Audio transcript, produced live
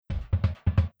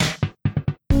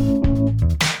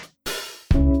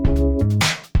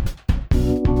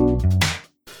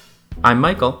I'm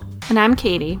Michael. And I'm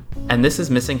Katie. And this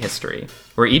is Missing History,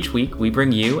 where each week we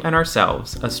bring you and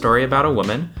ourselves a story about a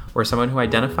woman or someone who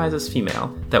identifies as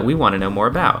female that we want to know more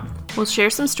about. We'll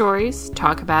share some stories,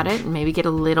 talk about it, and maybe get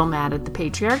a little mad at the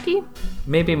patriarchy.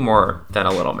 Maybe more than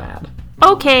a little mad.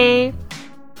 Okay!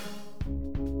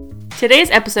 Today's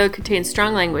episode contains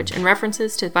strong language and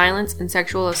references to violence and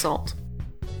sexual assault.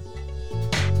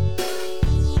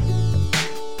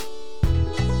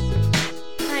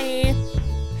 Hi.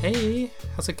 Hey,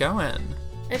 how's it going?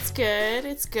 It's good.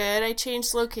 I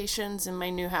changed locations in my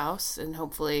new house and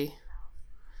hopefully...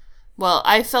 Well,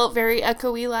 I felt very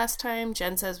echoey last time.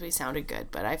 Jen says we sounded good,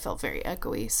 but I felt very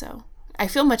echoey, so... I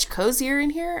feel much cozier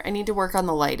in here. I need to work on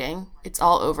the lighting. It's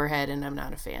all overhead and I'm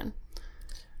not a fan.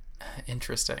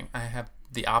 Interesting. I have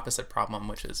the opposite problem,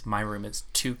 which is my room is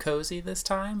too cozy this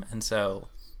time, and so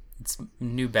it's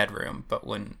new bedroom, but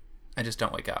when I just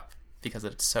don't wake up because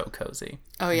it's so cozy.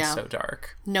 Oh, yeah. And so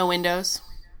dark. No windows?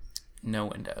 No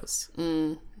windows.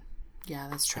 Yeah,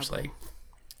 that's troubling. Like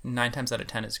 9 times out of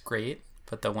 10 is great,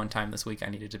 but the one time this week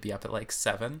I needed to be up at like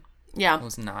 7. Yeah. It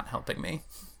was not helping me.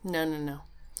 No.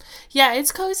 Yeah,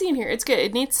 it's cozy in here. It's good.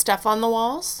 It needs stuff on the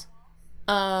walls.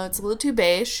 It's a little too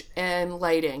beige, and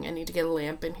lighting. I need to get a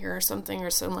lamp in here or something, or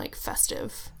some like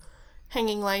festive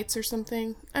hanging lights or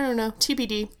something. I don't know.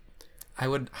 TBD. I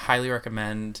would highly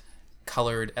recommend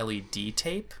colored LED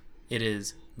tape. It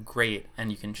is great,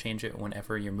 and you can change it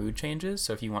whenever your mood changes.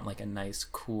 So if you want like a nice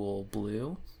cool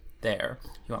blue, there.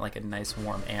 You want like a nice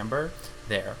warm amber,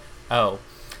 there. Oh,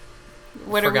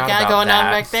 what do we got going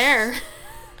on back there?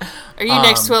 Are you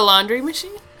next to a laundry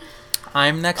machine?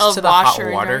 I'm next to the hot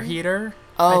water heater.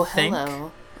 Oh, I think.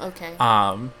 Hello. Okay.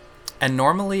 And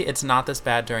normally it's not this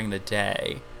bad during the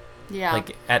day. Yeah.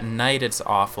 Like at night it's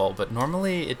awful, but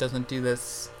normally it doesn't do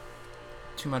this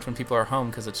too much when people are home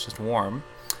because it's just warm.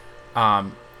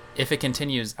 If it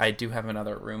continues, I do have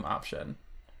another room option.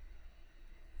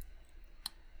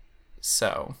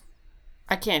 So.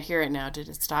 I can't hear it now. Did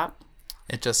it stop?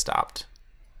 It just stopped.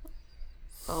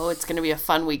 Oh, it's going to be a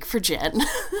fun week for Jen.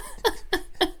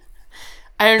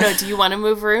 I don't know. Do you want to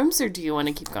move rooms or do you want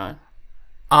to keep going?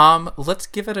 Let's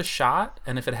give it a shot,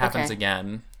 and if it happens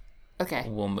again,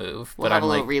 we'll move. We'll have a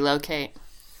little relocate.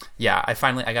 Yeah, I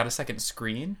got a second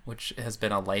screen, which has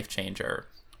been a life changer,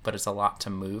 but it's a lot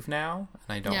to move now,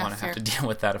 and I don't want to have to deal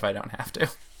with that if I don't have to.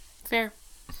 Fair.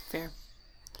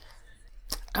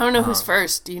 I don't know who's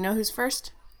first. Do you know who's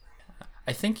first?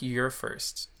 I think you're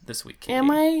first this week, Katie. Am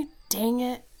I? Dang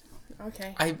it.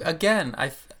 Okay. I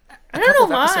don't know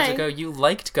why. Episodes ago, you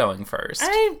liked going first.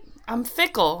 I'm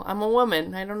fickle. I'm a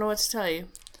woman. I don't know what to tell you.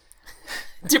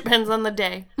 Depends on the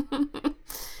day.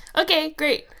 Okay,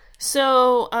 great.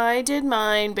 So I did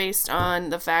mine based on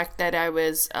the fact that I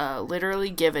was literally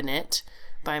given it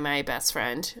by my best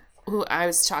friend who I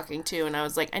was talking to, and I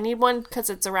was like, I need one because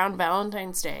it's around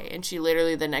Valentine's Day, and she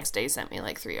literally the next day sent me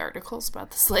like 3 articles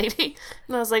about this lady,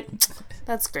 and I was like,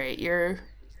 that's great, you're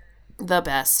the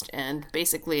best, and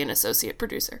basically an associate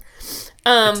producer. It's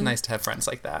nice to have friends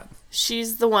like that.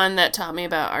 She's the one that taught me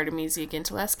about Artemisia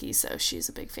Gentileschi, so she's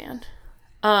a big fan.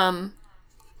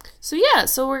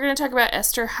 So we're going to talk about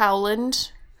Esther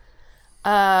Howland.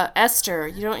 Esther,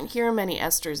 you don't hear many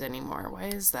Esthers anymore. Why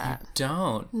is that? You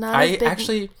don't.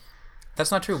 Actually,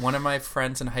 that's not true. One of my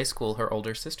friends in high school, her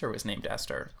older sister was named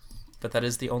Esther, but that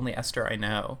is the only Esther I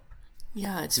know.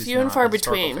 Yeah, it's few and far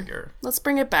between. Figure. Let's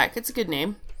bring it back. It's a good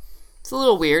name. It's a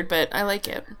little weird, but I like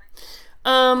it.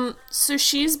 So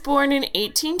she's born in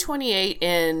 1828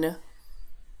 in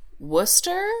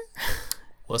Worcester,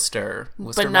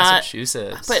 but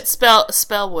Massachusetts. But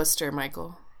spell Worcester,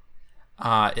 Michael.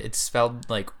 It's spelled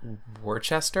like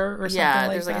Worcester or something like that. Yeah,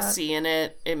 there's like a C in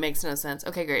it. It makes no sense.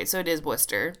 Okay, great. So it is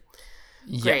Worcester.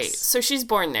 Yes. Great. So she's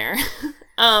born there.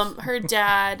 Her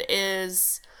dad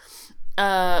is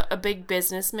a big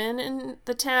businessman in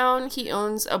the town. He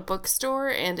owns a bookstore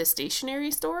and a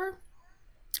stationery store.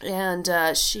 And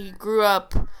she grew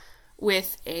up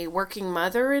with a working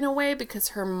mother in a way because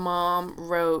her mom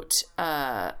wrote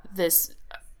this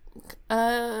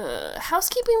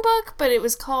housekeeping book, but it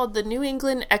was called the New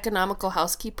England Economical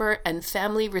Housekeeper and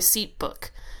Family Receipt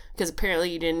Book because apparently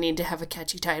you didn't need to have a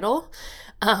catchy title.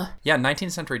 Yeah,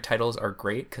 19th century titles are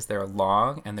great because they're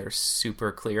long and they're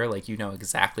super clear. Like, you know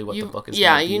exactly what the book is going to be.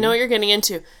 Yeah, you know what you're getting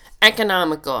into.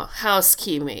 Economical,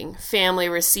 housekeeping, family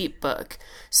receipt book.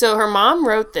 So her mom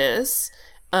wrote this.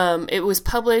 It was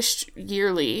published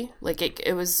yearly. Like,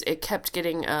 it kept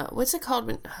getting, what's it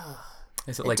called?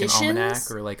 Is it like editions. an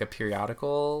almanac or like a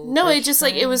periodical? No, it just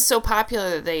like it was so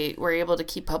popular that they were able to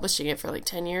keep publishing it for like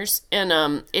 10 years.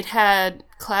 And it had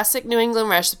classic New England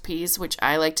recipes, which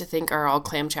I like to think are all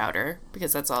clam chowder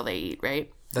because that's all they eat,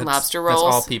 right? Lobster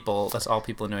rolls. That's all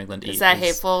people in New England eat. Is that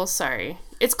hateful? Sorry.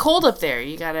 It's cold up there.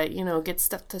 You gotta, get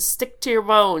stuff to stick to your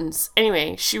bones.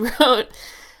 Anyway, she wrote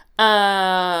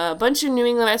a bunch of New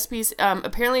England recipes.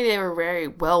 Apparently they were very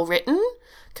well written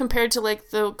compared to like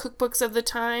the cookbooks of the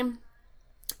time.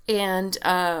 And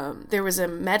there was a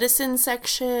medicine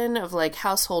section of like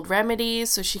household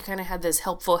remedies. So she kind of had this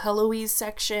helpful Heloise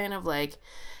section of like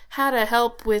how to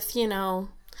help with,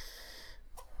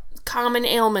 common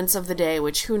ailments of the day,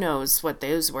 which who knows what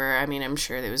those were. I mean, I'm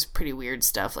sure there was pretty weird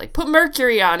stuff like put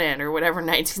mercury on it or whatever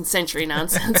 19th century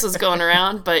nonsense was going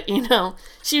around. But,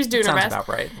 she was doing her best. Sounds about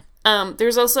right.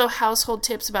 There's also household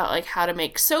tips about like how to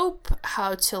make soap,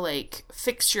 how to like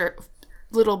fix your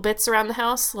little bits around the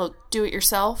house, like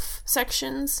do-it-yourself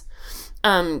sections,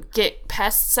 get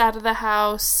pests out of the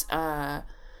house,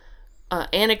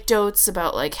 anecdotes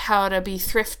about like how to be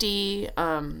thrifty,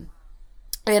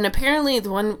 and apparently the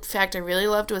one fact I really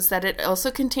loved was that it also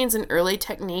contains an early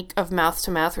technique of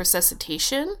mouth-to-mouth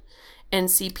resuscitation and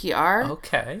CPR.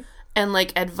 Okay. And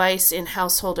like advice in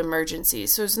household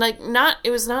emergencies. So it's like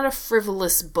it was not a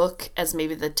frivolous book as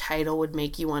maybe the title would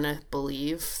make you want to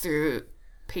believe through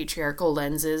patriarchal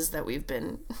lenses that we've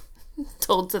been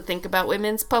told to think about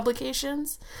women's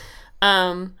publications.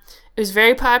 It was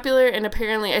very popular, and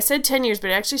apparently, I said 10 years, but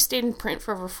it actually stayed in print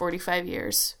for over 45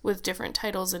 years with different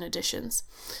titles and editions.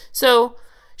 So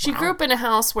she grew up in a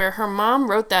house where her mom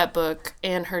wrote that book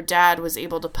and her dad was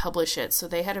able to publish it, so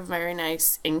they had a very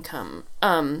nice income.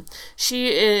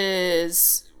 She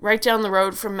is right down the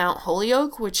road from Mount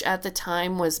Holyoke, which at the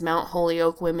time was Mount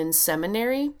Holyoke Women's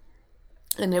Seminary.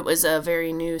 And it was a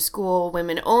very new school,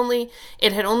 women only.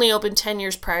 It had only opened 10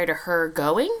 years prior to her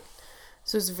going.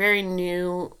 So it was a very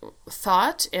new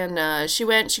thought. And she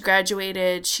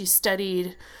graduated, she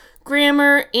studied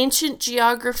grammar, ancient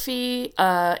geography,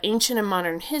 ancient and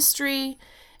modern history.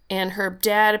 And her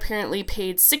dad apparently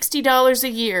paid $60 a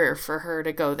year for her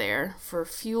to go there for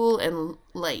fuel and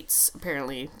lights.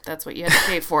 Apparently, that's what you had to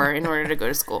pay for in order to go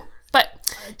to school.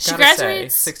 But she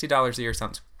graduates. $60 a year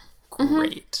sounds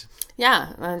great.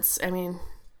 Yeah, I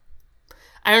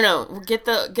don't know. Get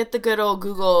the good old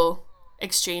Google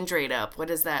exchange rate up. What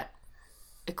does that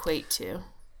equate to?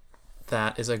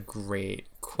 That is a great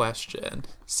question.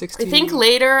 I think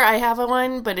later I have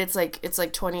one, but it's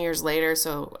like 20 years later,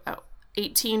 so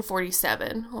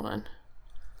 1847. Hold on.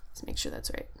 Let's make sure that's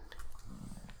right.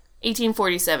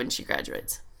 1847 she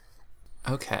graduates.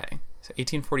 Okay. So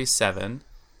 1847.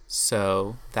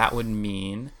 So that would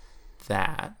mean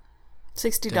that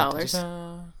 $60.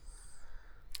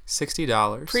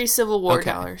 $60. Pre-Civil War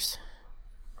dollars.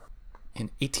 In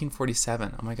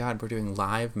 1847. Oh my God, we're doing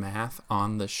live math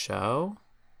on the show.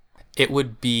 It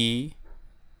would be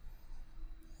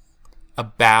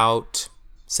about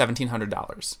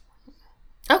 $1,700.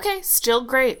 Okay, still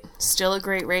great. Still a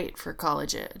great rate for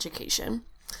college education.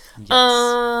 Yes.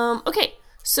 Okay,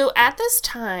 so at this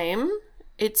time,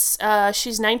 it's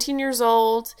she's 19 years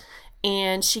old.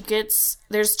 And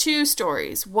there's two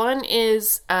stories. One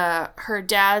is her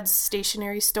dad's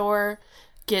stationery store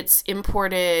gets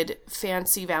imported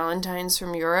fancy Valentines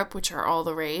from Europe, which are all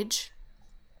the rage.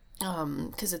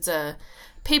 Because it's a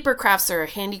paper crafts or a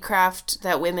handicraft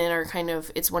that women are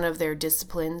it's one of their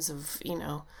disciplines of,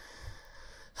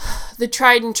 the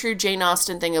tried and true Jane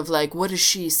Austen thing of like, what is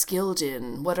she skilled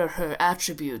in? What are her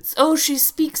attributes? Oh, she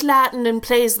speaks Latin and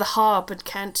plays the harp and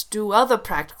can't do other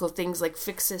practical things like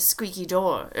fix a squeaky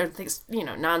door or things,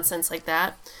 nonsense like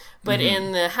that. But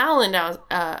in the Howland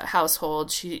household,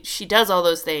 she does all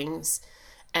those things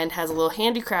and has a little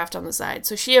handicraft on the side.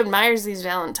 So she admires these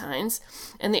Valentines.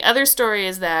 And the other story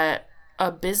is that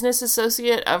a business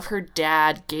associate of her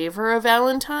dad gave her a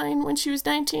Valentine when she was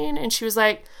 19, and she was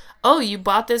like, oh, you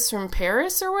bought this from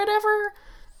Paris or whatever?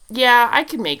 Yeah, I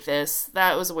could make this.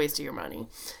 That was a waste of your money.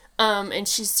 And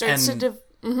she starts to...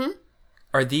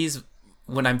 Are these...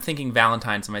 When I'm thinking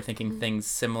Valentines, am I thinking things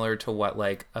similar to what,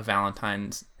 like, a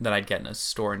Valentine's that I'd get in a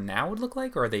store now would look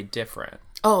like, or are they different?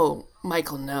 Oh,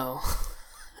 Michael, no.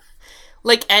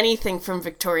 Like anything from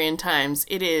Victorian times,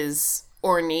 it is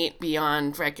ornate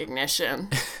beyond recognition.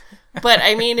 But,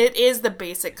 I mean, it is the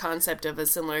basic concept of a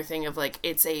similar thing of, like,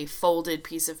 it's a folded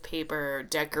piece of paper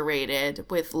decorated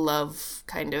with love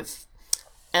kind of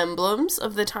emblems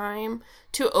of the time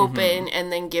to open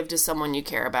and then give to someone you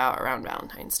care about around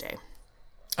Valentine's Day.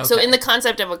 So Okay. in the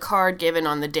concept of a card given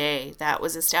on the day, that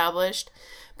was established.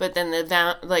 But then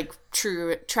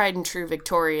true tried and true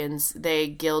Victorians, they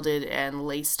gilded and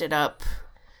laced it up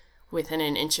within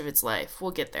an inch of its life.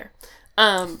 We'll get there.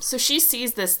 So she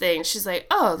sees this thing. She's like,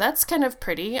 "Oh, that's kind of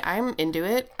pretty. I'm into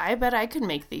it. I bet I could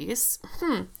make these.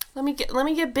 Let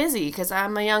me get busy because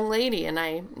I'm a young lady and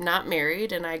I'm not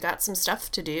married and I got some stuff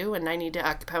to do and I need to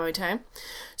occupy my time."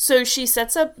 So she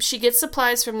gets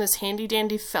supplies from this handy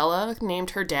dandy fella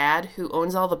named her dad who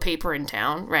owns all the paper in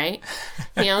town, right?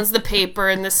 He owns the paper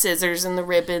and the scissors and the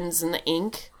ribbons and the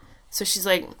ink. So she's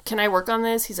like, "Can I work on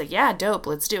this?" He's like, "Yeah, dope.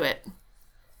 Let's do it."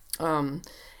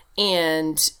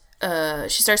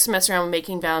 She starts to mess around with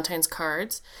making Valentine's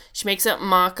cards. She makes up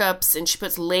mock-ups and she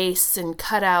puts lace and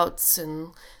cutouts,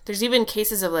 and there's even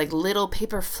cases of like little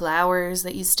paper flowers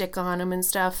that you stick on them and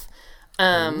stuff.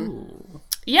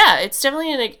 Yeah, it's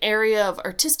definitely an area of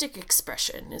artistic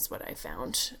expression is what I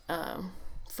found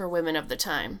for women of the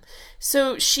time.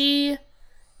 So she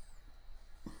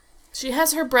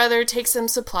has her brother take some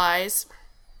supplies,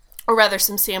 or rather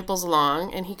some samples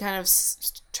along, and he kind of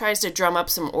tries to drum up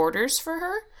some orders for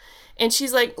her. And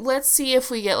she's like, "Let's see if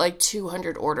we get like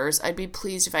 200 orders. I'd be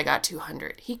pleased if I got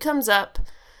 200. He comes up,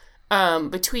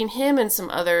 between him and some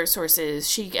other sources,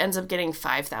 she ends up getting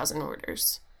 5,000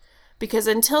 orders. Because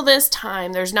until this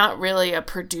time, there's not really a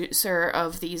producer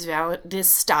of this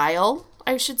style,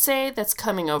 I should say, that's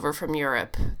coming over from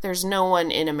Europe. There's no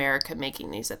one in America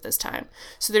making these at this time.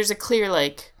 So there's a clear,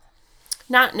 like,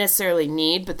 not necessarily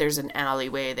need, but there's an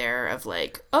alleyway there of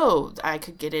like, oh, I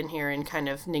could get in here and kind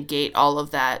of negate all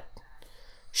of that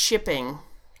shipping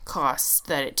costs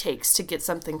that it takes to get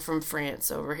something from France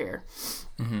over here.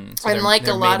 Mm-hmm. So and like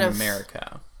they're a lot made in of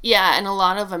America. Yeah, and a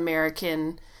lot of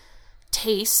American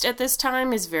taste at this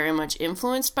time is very much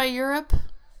influenced by Europe.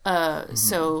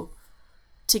 So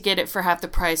to get it for half the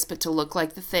price but to look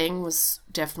like the thing was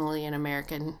definitely an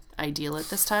American ideal at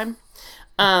this time.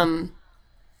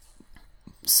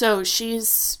 So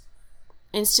she's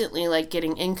instantly like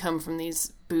getting income from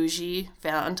these bougie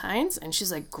Valentines, and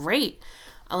she's like, "Great,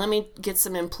 let me get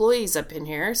some employees up in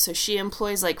here." So she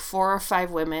employs like 4 or 5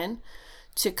 women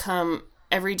to come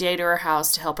every day to her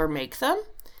house to help her make them.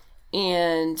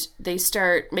 And they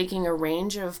start making a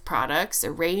range of products,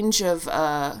 a range of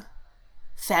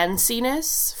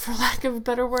fanciness, for lack of a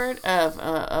better word, of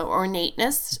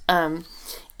ornateness.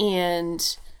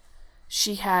 And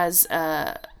she has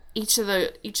each of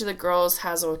the girls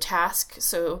has a task.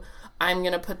 So I'm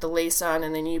gonna put the lace on,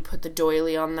 and then you put the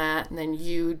doily on that, and then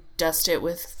you dust it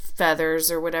with feathers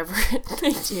or whatever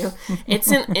they do.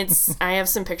 I have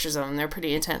some pictures of them. They're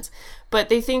pretty intense. But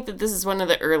they think that this is one of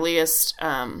the earliest.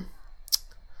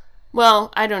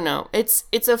 Well, I don't know. It's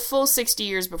a full 60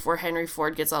 years before Henry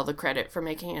Ford gets all the credit for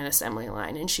making an assembly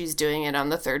line, and she's doing it on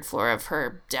the 3rd floor of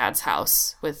her dad's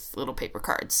house with little paper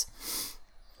cards.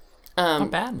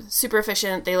 Not bad. Super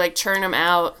efficient. They like churn them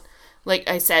out. Like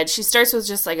I said, she starts with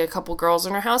just like a couple girls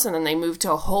in her house, and then they move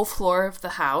to a whole floor of the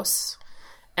house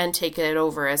and take it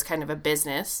over as kind of a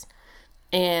business.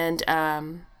 And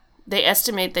they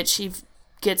estimate that she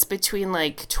gets between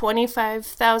like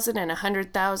 $25,000 and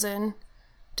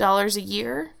 $100,000 a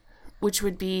year, which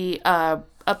would be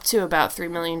up to about $3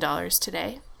 million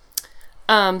today.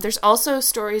 There's also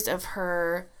stories of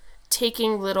her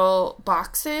taking little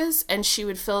boxes, and she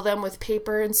would fill them with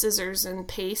paper and scissors and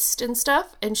paste and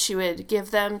stuff, and she would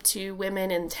give them to women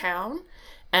in town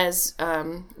as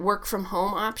work from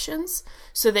home options.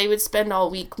 So they would spend all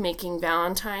week making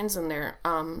Valentines, and they're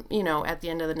at the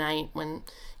end of the night when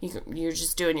you're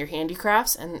just doing your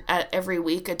handicrafts, and every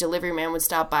week a delivery man would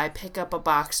stop by, pick up a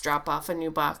box, drop off a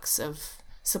new box of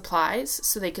supplies,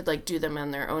 so they could like do them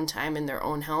on their own time in their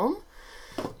own home.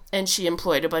 And she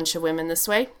employed a bunch of women this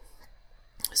way.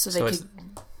 So it's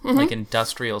like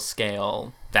industrial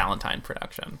scale Valentine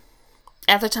production.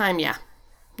 At the time, yeah.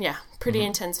 Yeah, pretty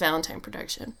intense Valentine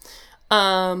production.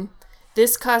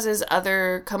 This causes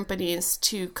other companies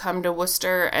to come to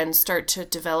Worcester and start to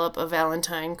develop a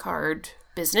Valentine card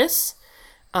business,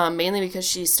 mainly because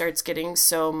she starts getting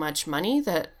so much money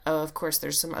that, of course,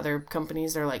 there's some other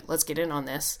companies that are like, let's get in on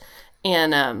this.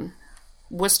 And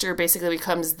Worcester basically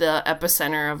becomes the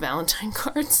epicenter of Valentine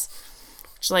cards.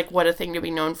 Which, like, what a thing to be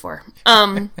known for.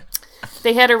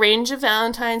 They had a range of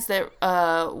Valentines that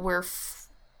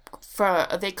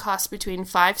they cost between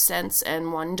 5 cents and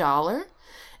 $1.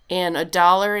 And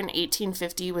 $1 in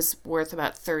 1850 was worth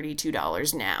about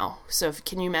 $32 now. So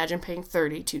can you imagine paying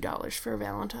 $32 for a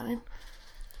Valentine?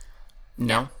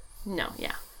 No. No,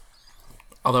 yeah.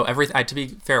 Although to be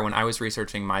fair, when I was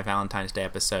researching my Valentine's Day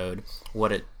episode,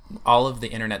 what it all of the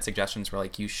internet suggestions were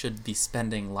like, you should be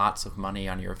spending lots of money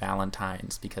on your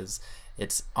Valentine's because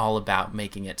it's all about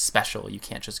making it special. You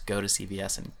can't just go to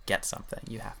CVS and get something.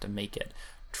 You have to make it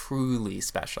truly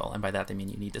special. And by that, they mean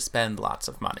you need to spend lots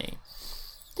of money.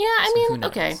 Yeah, I mean,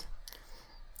 okay.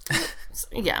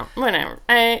 Yeah, whatever.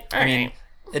 I mean,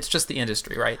 it's just the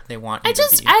industry, right? They want you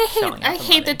I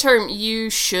hate the term "you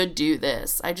should do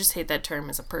this." I just hate that term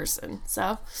as a person.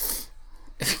 So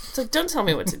don't tell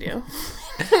me what to do.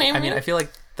 I mean, I feel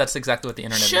like that's exactly what the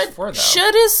internet is for, though.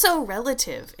 Should is so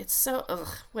relative. It's so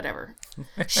whatever.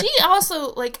 She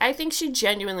also I think she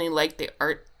genuinely liked the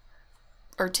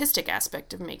artistic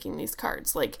aspect of making these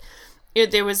cards.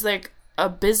 There was a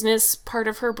business part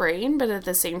of her brain, but at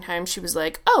the same time she was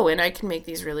like, oh, and I can make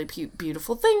these really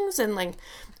beautiful things, and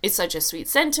it's such a sweet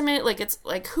sentiment. It's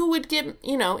who would give,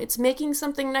 it's making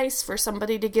something nice for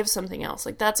somebody to give something else.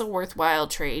 That's a worthwhile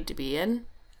trade to be in.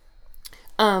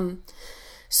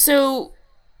 So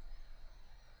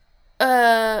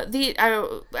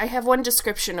I have one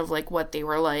description of what they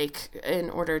were like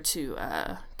in order to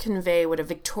convey what a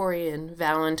Victorian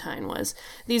Valentine was.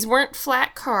 These weren't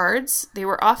flat cards. They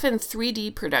were often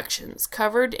 3D productions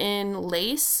covered in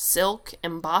lace, silk,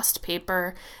 embossed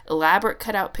paper, elaborate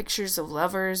cutout pictures of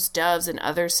lovers, doves, and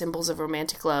other symbols of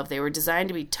romantic love. They were designed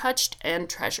to be touched and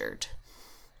treasured,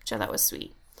 which I thought was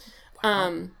sweet.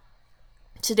 Wow.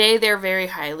 Today they're very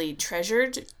highly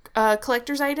treasured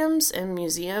collector's items, and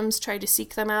museums try to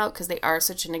seek them out because they are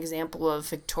such an example of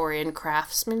Victorian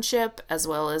craftsmanship as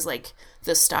well as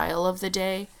the style of the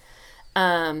day.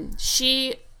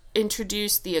 She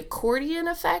introduced the accordion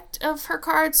effect of her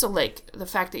cards, so the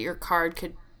fact that your card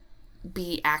could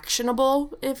be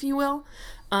actionable, if you will.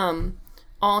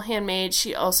 All handmade.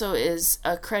 She also is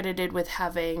credited with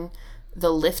having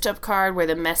the lift-up card where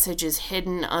the message is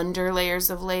hidden under layers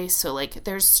of lace. So,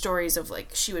 there's stories of,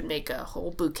 she would make a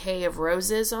whole bouquet of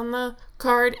roses on the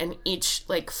card, and each,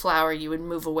 flower you would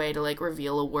move away to,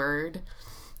 reveal a word.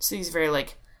 So these very,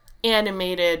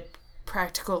 animated,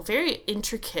 practical, very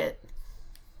intricate,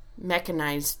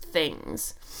 mechanized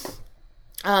things.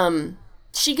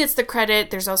 She gets the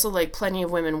credit. There's also, plenty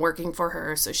of women working for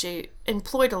her, so she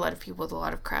employed a lot of people with a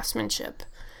lot of craftsmanship.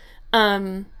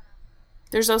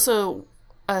 There's also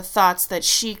thoughts that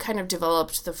she kind of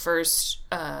developed the first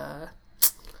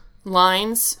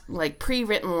lines,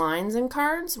 pre-written lines in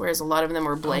cards, whereas a lot of them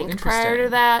were blank prior to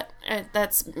that.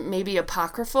 That's maybe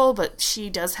apocryphal, but she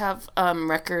does have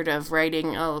record of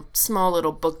writing a small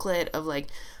little booklet of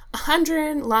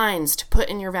 100 lines to put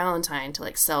in your Valentine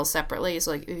to sell separately.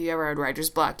 So if you ever had writer's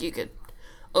block, you could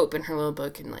open her little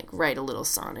book and write a little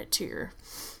sonnet to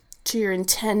your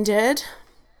intended.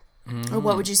 Mm. Or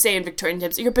what would you say in Victorian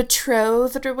times? Your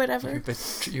betrothed or whatever?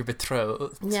 Your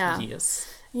betrothed. Yeah.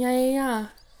 Yes. Yeah.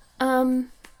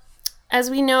 As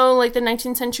we know, the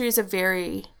 19th century is a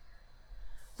very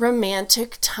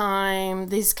romantic time.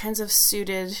 These kinds of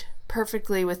suited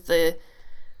perfectly with the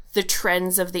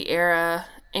trends of the era.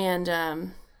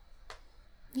 And,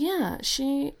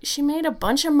 she made a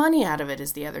bunch of money out of it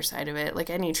is the other side of it, like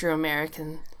any true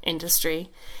American industry.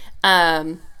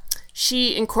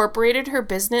 She incorporated her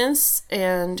business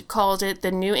and called it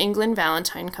the New England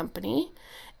Valentine Company,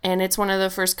 and it's one of the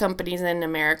first companies in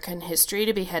American history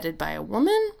to be headed by a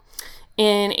woman.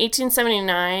 In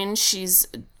 1879, she's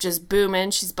just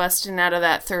booming. She's busting out of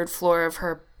that third floor of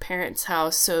her parents'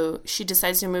 house, so she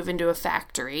decides to move into a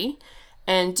factory.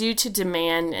 And due to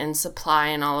demand and supply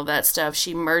and all of that stuff,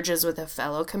 she merges with a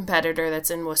fellow competitor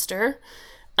that's in Worcester.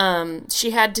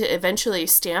 She had to eventually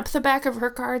stamp the back of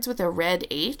her cards with a red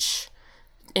H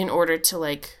in order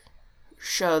to,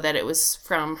 show that it was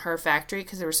from her factory,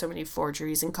 because there were so many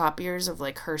forgeries and copiers of,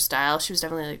 her style. She was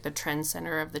definitely, the trend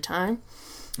center of the time.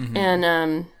 Mm-hmm.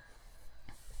 And,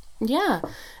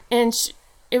 and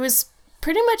it was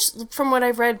pretty much, from what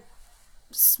I've read,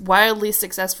 wildly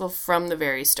successful from the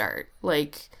very start.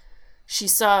 She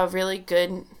saw a really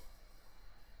good,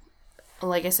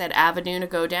 like I said, avenue to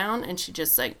go down, and she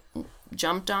just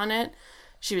jumped on it.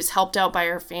 She was helped out by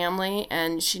her family,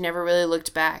 and she never really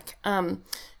looked back.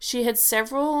 She had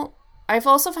several. I've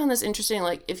also found this interesting.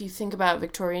 If you think about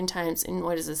Victorian times in the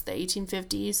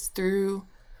 1850s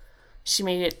she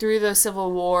made it through the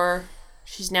Civil War.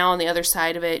 She's now on the other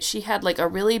side of it. She had a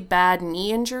really bad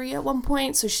knee injury at one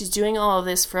point, so she's doing all of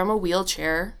this from a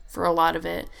wheelchair for a lot of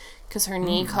it, because her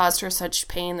knee caused her such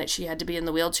pain that she had to be in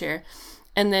the wheelchair.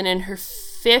 And then in her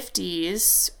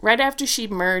 50s, right after she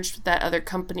merged with that other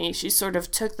company, she sort of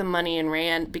took the money and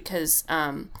ran because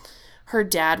her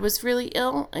dad was really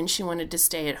ill and she wanted to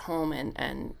stay at home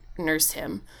and nurse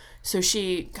him. So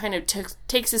she kind of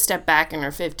takes a step back in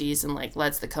her 50s and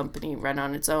lets the company run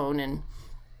on its own. And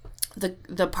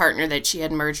the partner that she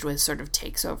had merged with sort of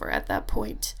takes over at that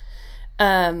point.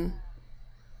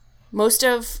 Most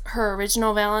of her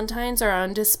original Valentines are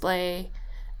on display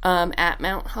at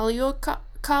Mount Holyoke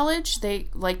College. They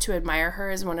like to admire her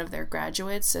as one of their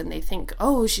graduates, and they think,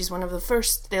 oh, she's one of the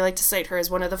first. They like to cite her as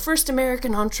one of the first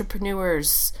American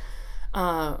entrepreneurs.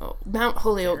 Mount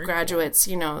Holyoke graduates,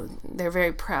 you know, they're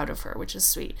very proud of her, which is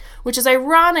sweet. Which is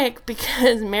ironic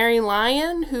because Mary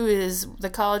Lyon, who is the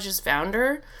college's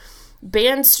founder,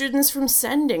 banned students from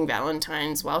sending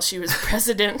Valentines while she was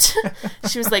president.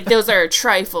 She was like, those are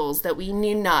trifles that we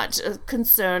need not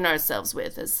concern ourselves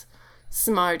with as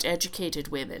smart, educated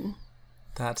women.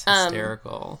 That's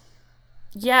hysterical.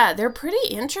 Yeah, they're pretty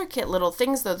intricate little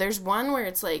things, though. There's one where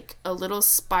it's like a little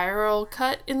spiral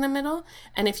cut in the middle,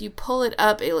 and if you pull it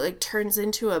up, it like turns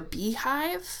into a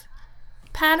beehive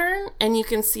pattern, and you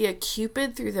can see a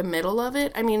cupid through the middle of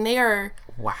it. I mean, they are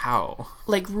Wow.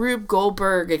 like Rube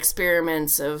Goldberg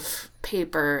experiments of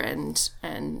paper and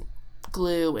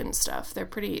glue and stuff. They're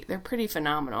pretty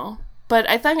phenomenal. But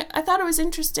I thought it was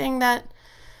interesting that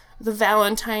the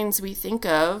Valentines we think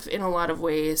of in a lot of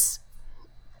ways,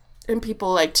 and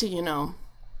people like to, you know,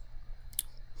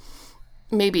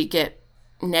 maybe get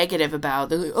negative about.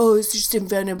 They're like, oh, it's just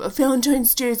invented.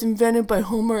 Valentine's Day is invented by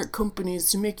Hallmark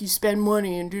companies to make you spend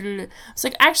money and do. It's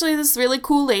like, actually, this really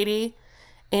cool lady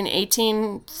in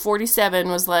 1847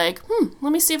 was like,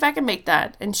 let me see if I can make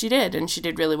that. And she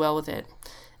did really well with it.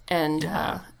 And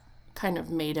kind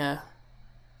of made a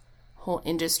whole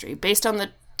industry based on the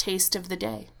taste of the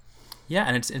day. Yeah,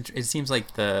 and it seems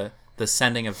like the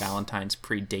sending of Valentines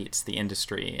predates the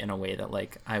industry in a way that,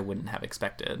 like, I wouldn't have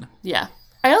expected. Yeah.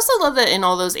 I also love that in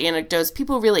all those anecdotes,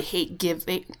 people really hate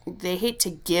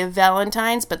to give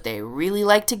Valentines, but they really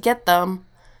like to get them.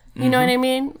 You know what I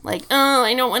mean? Like, oh,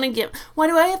 I don't want to give. Why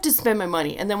do I have to spend my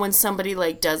money? And then when somebody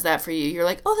like does that for you, you're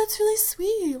like, oh, that's really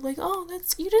sweet. Like, oh,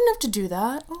 you didn't have to do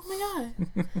that. Oh my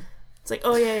God. It's like,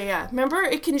 oh yeah. Remember,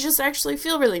 it can just actually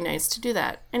feel really nice to do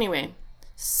that. Anyway,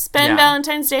 spend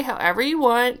Valentine's Day however you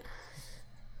want.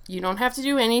 You don't have to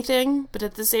do anything, but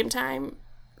at the same time,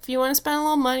 if you want to spend a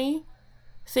little money,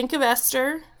 think of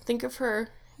Esther. Think of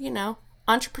her, you know,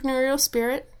 entrepreneurial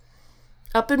spirit.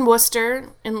 Up in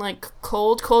Worcester, in like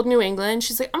cold New England,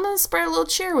 she's like, I'm going to spread a little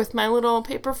cheer with my little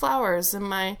paper flowers and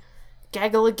my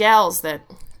gaggle of gals that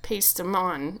paste them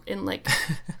on in like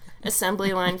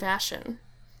assembly line fashion.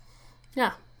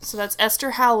 Yeah, so that's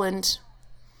Esther Howland.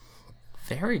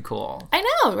 Very cool. I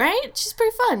know, right? She's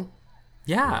pretty fun.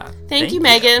 Yeah. Thank you,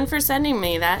 Megan, for sending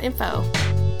me that info.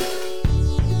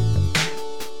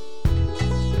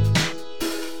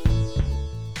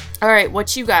 All right,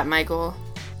 what you got, Michael?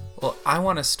 Well, I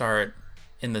want to start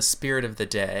in the spirit of the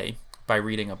day by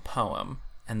reading a poem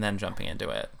and then jumping into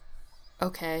it.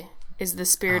 Okay. Is the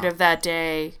spirit of that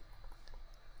day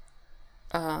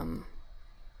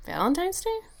Valentine's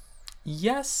Day?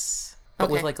 Yes, but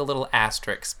with like a little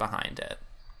asterisk behind it.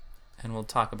 And we'll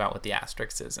talk about what the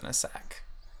asterisk is in a sec.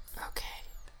 Okay.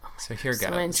 Oh so here goes.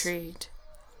 So intrigued.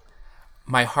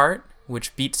 My heart,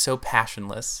 which beat so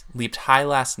passionless, leaped high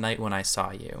last night when I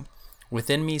saw you.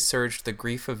 Within me surged the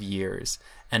grief of years,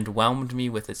 and whelmed me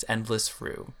with its endless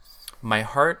rue. My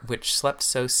heart, which slept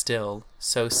so still,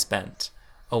 so spent,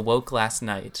 awoke last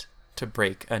night to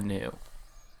break anew.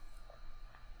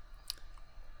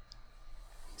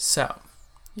 So,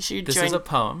 this is a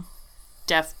poem.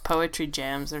 Def Poetry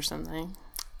Jams or something.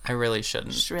 I really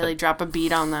shouldn't. Just really drop a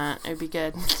beat on that. It'd be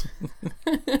good.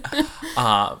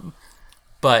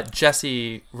 But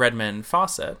Jessie Redmond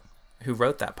Fawcett, who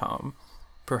wrote that poem,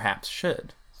 perhaps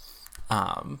should.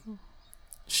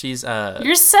 She's a...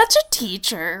 You're such a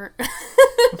teacher.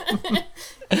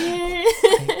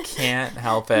 I can't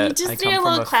help it. You just need a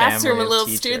little classroom with little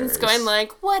students going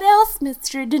like, what else,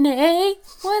 Mr. Dene?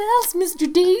 What else,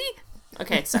 Mr. D?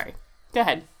 Okay, sorry. Go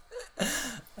ahead.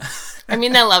 I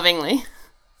mean that lovingly.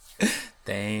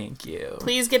 Thank you.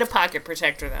 Please get a pocket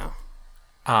protector, though.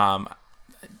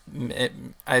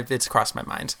 It's crossed my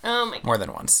mind. Oh my God. More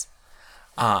than once.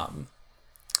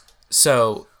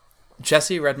 So,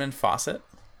 Jessie Redmond Fawcett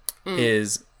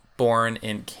is born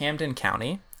in Camden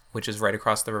County, which is right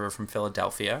across the river from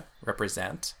Philadelphia,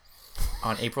 represent,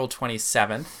 on April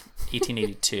 27th,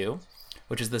 1882,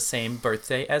 which is the same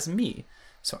birthday as me.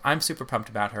 So I'm super pumped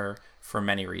about her for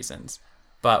many reasons.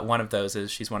 But one of those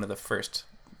is she's one of the first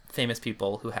famous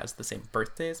people who has the same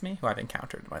birthday as me, who I've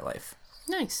encountered in my life.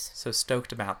 Nice. So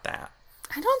stoked about that.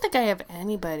 I don't think I have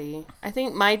anybody. I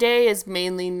think my day is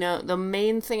mainly the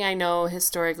main thing I know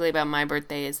historically about my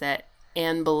birthday is that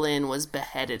Anne Boleyn was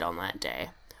beheaded on that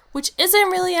day, which isn't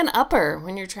really an upper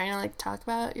when you're trying to like talk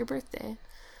about your birthday.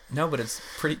 No, but it's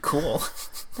pretty cool.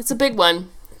 It's a big one.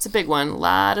 It's a big one. A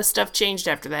lot of stuff changed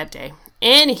after that day.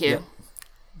 Anywho.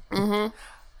 Yep.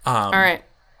 All right.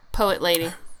 Poet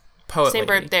lady. Poet Same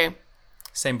lady. birthday.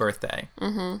 Same birthday.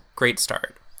 Great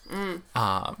start.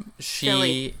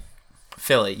 Philly.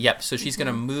 Philly, yep. So she's going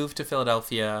to move to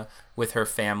Philadelphia with her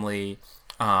family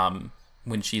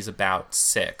when she's about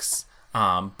 6.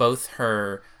 Both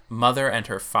her mother and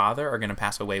her father are going to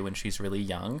pass away when she's really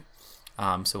young.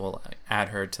 So we'll add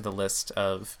her to the list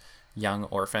of young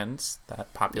orphans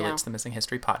that populates the Missing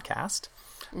History podcast.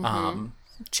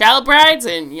 Child brides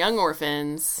and young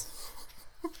orphans.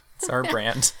 It's our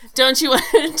brand. Don't you want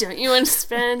to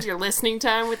spend your listening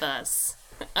time with us?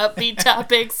 Upbeat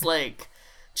topics like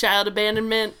child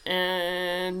abandonment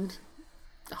and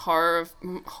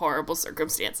horrible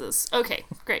circumstances. Okay,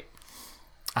 great.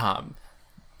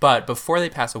 But before they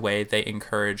pass away, they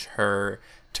encourage her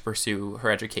to pursue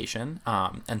her education.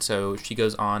 And so she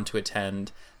goes on to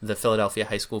attend the Philadelphia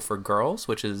High School for Girls,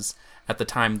 which is at the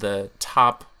time the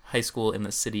top high school in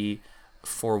the city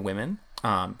for women,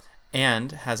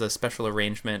 and has a special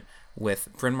arrangement with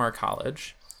Bryn Mawr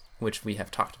College, which we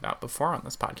have talked about before on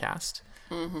this podcast,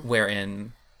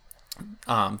 wherein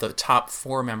the top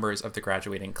 4 members of the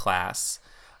graduating class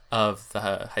of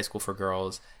the High School for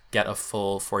Girls get a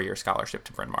full 4-year scholarship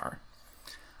to Bryn Mawr.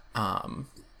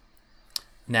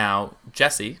 Now,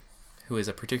 Jessie, who is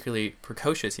a particularly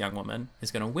precocious young woman,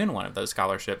 is going to win one of those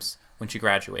scholarships when she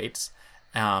graduates.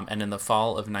 And in the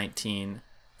fall of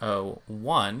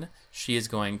 1901, she is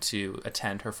going to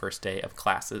attend her first day of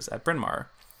classes at Bryn Mawr.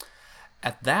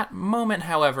 At that moment,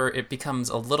 however, it becomes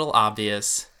a little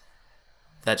obvious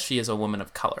that she is a woman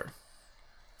of color.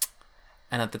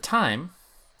 And at the time,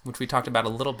 which we talked about a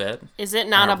little bit... Is it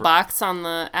not a box on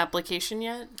the application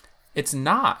yet? It's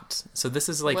not. So this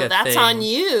is like well, a that's thing... on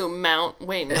you, Mount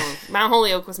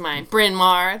Holyoke was mine. Bryn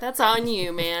Mawr, that's on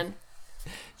you, man.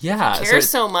 Yeah. If you care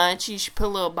so much, you should put a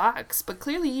little box. But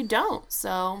clearly you don't,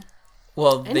 so...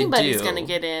 Well, anybody's going to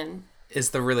get in.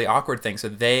 Is the really awkward thing. So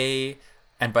they...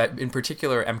 And but in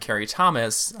particular, M. Carey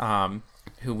Thomas,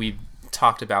 who we've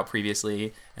talked about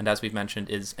previously, and as we've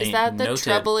mentioned, is a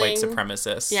noted white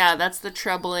supremacist. Yeah, that's the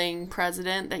troubling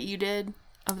president that you did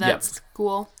of that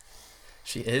school.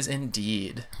 She is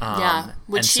indeed. Yeah,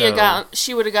 would she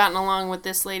would have gotten along with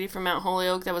this lady from Mount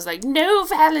Holyoke that was like, no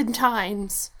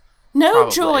Valentines, no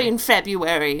joy in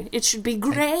February. It should be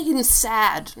grey and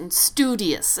sad and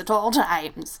studious at all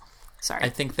times. Sorry. I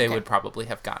think they would probably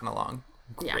have gotten along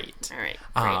great. Yeah.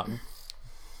 All right. Great.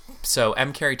 So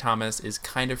M. Carey Thomas is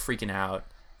kind of freaking out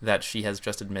that she has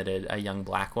just admitted a young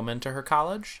black woman to her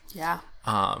college. Yeah.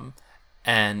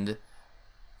 And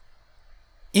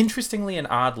interestingly and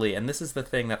oddly, and this is the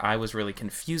thing that I was really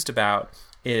confused about,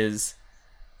 is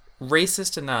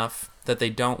racist enough that they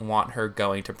don't want her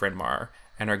going to Bryn Mawr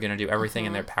and are going to do everything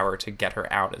in their power to get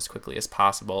her out as quickly as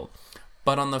possible.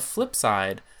 But on the flip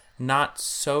side, not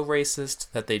so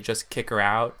racist that they just kick her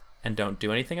out and don't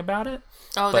do anything about it.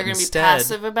 Oh, they're going to be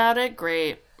passive about it?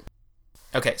 Great.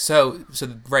 Okay, so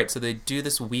they do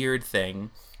this weird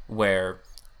thing where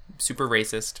super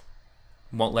racist,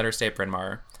 won't let her stay at Bryn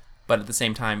Mawr, but at the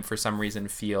same time, for some reason,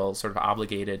 feel sort of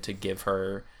obligated to give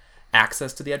her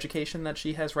access to the education that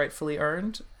she has rightfully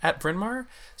earned at Bryn Mawr.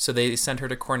 So they send her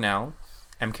to Cornell.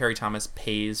 M. Carey Thomas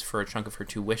pays for a chunk of her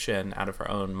tuition out of her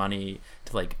own money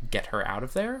to, like, get her out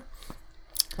of there.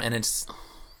 And it's,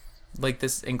 like,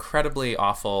 this incredibly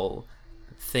awful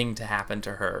thing to happen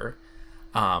to her.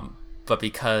 But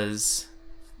because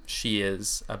she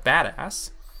is a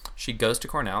badass, she goes to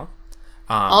Cornell.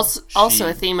 Also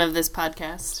a theme of this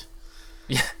podcast.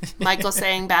 Yeah. Michael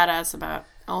saying badass about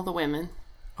all the women.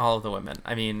 All of the women.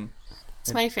 I mean...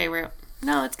 It's my favorite.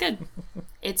 No, it's good.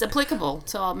 It's applicable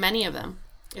to many of them,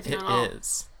 if not all. It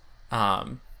is.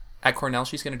 At Cornell,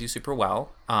 she's going to do super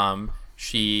well.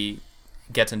 She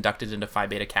gets inducted into Phi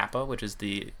Beta Kappa, which is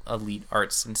the elite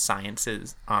arts and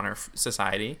sciences honor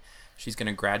society. She's going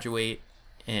to graduate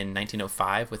in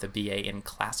 1905 with a BA in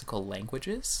classical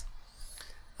languages.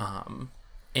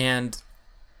 And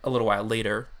a little while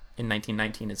later, in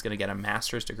 1919, is going to get a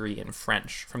master's degree in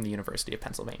French from the University of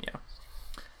Pennsylvania.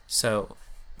 So,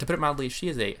 to put it mildly, she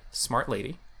is a smart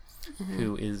lady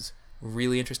who is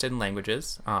really interested in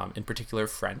languages, in particular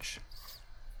French.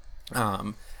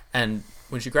 And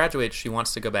when she graduates, she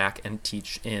wants to go back and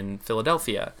teach in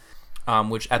Philadelphia,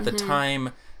 which at the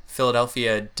time,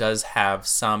 Philadelphia does have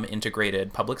some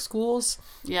integrated public schools.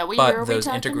 Yeah, what year are we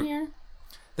talking here?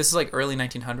 This is like early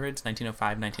 1900s,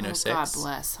 1905, 1906. Oh, God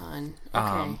bless, hon.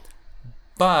 Okay.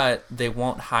 But they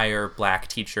won't hire black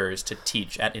teachers to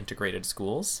teach at integrated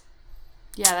schools.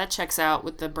 Yeah, that checks out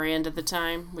with the brand of the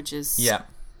time, which is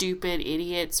stupid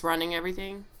idiots running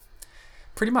everything?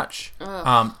 Pretty much.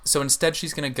 So instead,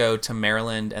 she's going to go to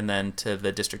Maryland and then to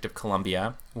the District of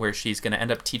Columbia, where she's going to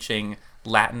end up teaching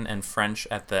Latin and French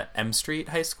at the M Street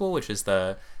High School, which is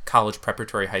the college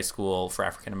preparatory high school for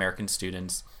African-American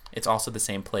students. It's also the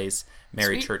same place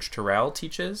Mary Church Terrell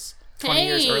teaches 20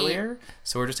 years earlier.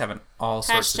 So we're just having all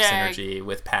sorts of synergy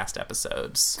with past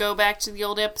episodes. Go back to the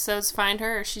old episodes, find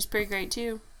her. She's pretty great,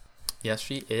 too. Yes,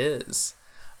 she is.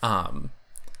 Fawcett's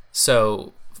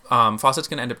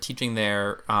going to end up teaching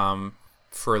there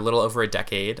for a little over a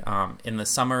decade. In the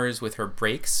summers, with her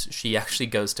breaks, she actually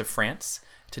goes to France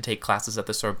to take classes at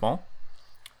the Sorbonne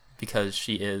because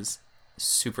she is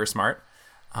super smart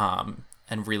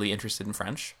and really interested in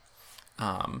French.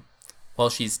 While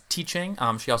she's teaching,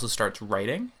 she also starts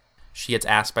writing. She gets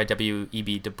asked by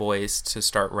W.E.B. Du Bois to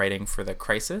start writing for The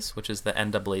Crisis, which is the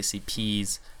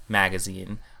NAACP's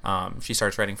magazine. She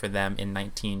starts writing for them in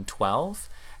 1912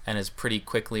 and is pretty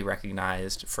quickly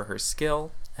recognized for her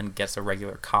skill and gets a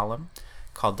regular column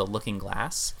called The Looking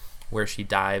Glass, where she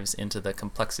dives into the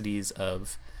complexities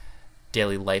of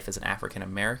daily life as an African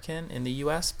American in the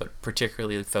U.S., but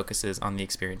particularly focuses on the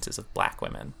experiences of Black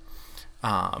women.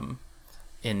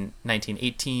 In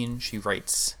 1918, she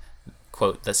writes,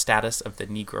 quote, "The status of the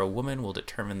Negro woman will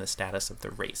determine the status of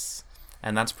the race."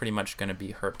 And that's pretty much going to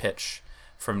be her pitch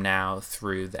from now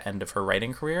through the end of her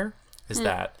writing career, is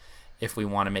that if we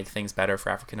want to make things better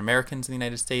for African Americans in the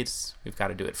United States, we've got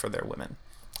to do it for their women.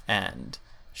 And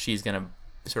she's going to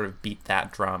sort of beat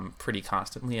that drum pretty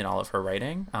constantly in all of her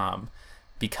writing,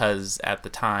 because at the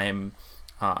time,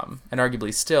 and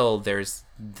arguably still, there's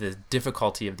the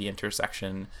difficulty of the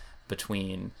intersection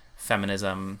between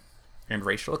feminism and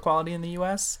racial equality in the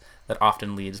U.S. that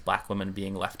often leaves Black women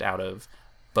being left out of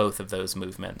both of those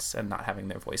movements and not having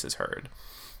their voices heard.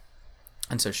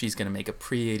 And so she's going to make a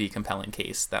pretty compelling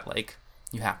case that, like,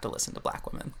 you have to listen to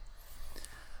Black women.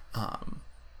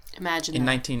 Imagine in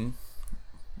that.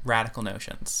 Radical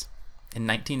Notions. In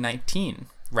 1919,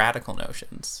 Radical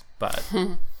Notions. But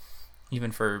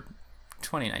even for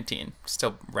 2019,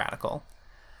 still radical.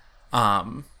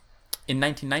 In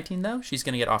 1919, though, she's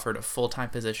going to get offered a full-time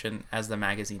position as the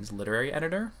magazine's literary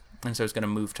editor. And so is going to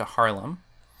move to Harlem.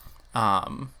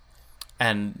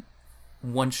 And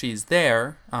once she's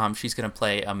there, she's going to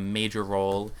play a major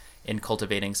role in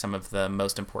cultivating some of the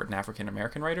most important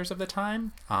African-American writers of the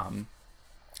time.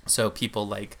 So people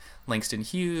like Langston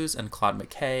Hughes and Claude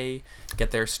McKay get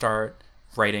their start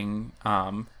writing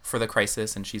for The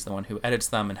Crisis, and she's the one who edits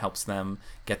them and helps them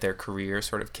get their career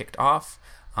sort of kicked off.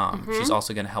 She's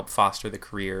also going to help foster the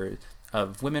career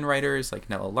of women writers like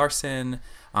Nella Larson,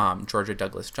 Georgia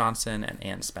Douglas Johnson, and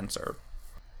Anne Spencer.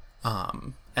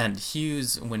 And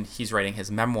Hughes, when he's writing his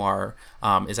memoir,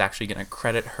 is actually going to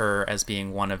credit her as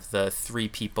being one of the 3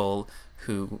 people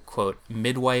who, quote,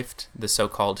 midwifed the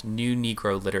so-called new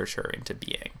Negro literature into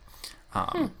being.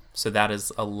 So that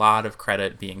is a lot of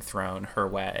credit being thrown her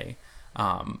way.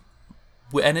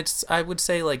 And it's, I would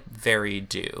say, like, very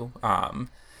due.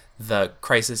 The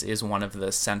Crisis is one of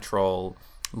the central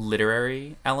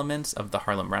literary elements of the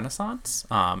Harlem Renaissance,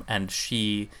 and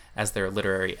she, as their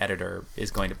literary editor, is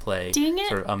going to play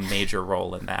sort of a major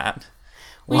role in that.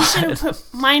 We should have put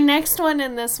my next one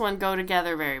and this one go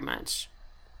together very much,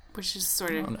 which is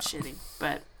sort of shitty,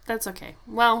 but that's okay.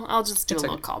 Well, I'll just do a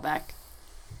little callback.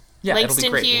 Yeah, Langston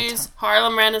it'll be great. Hughes,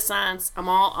 Harlem Renaissance. I'm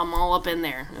all up in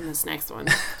there in this next one.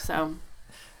 So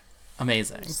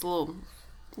amazing. Just a little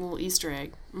Easter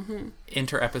egg. Mm-hmm.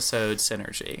 Inter-episode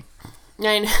synergy.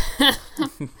 I know.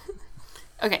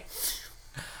 Okay.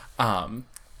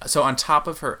 So on top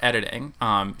of her editing,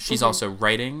 she's also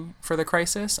writing for The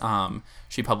Crisis.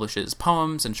 She publishes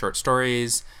poems and short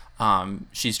stories.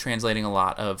 She's translating a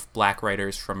lot of Black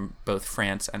writers from both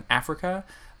France and Africa.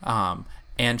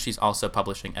 And she's also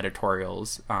publishing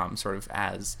editorials, sort of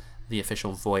as the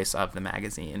official voice of the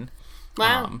magazine.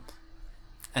 Wow.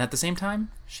 And at the same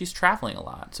time, she's traveling a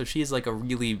lot. So she's like a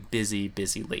really busy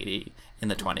lady in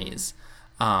the 20s.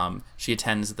 She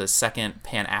attends the second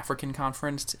Pan-African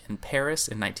Conference in Paris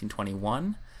in 1921.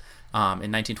 In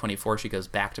 1924, she goes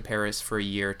back to Paris for a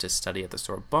year to study at the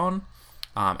Sorbonne.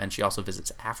 And she also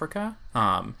visits Africa.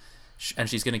 And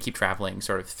she's going to keep traveling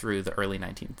sort of through the early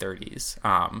 1930s.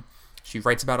 She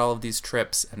writes about all of these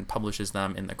trips and publishes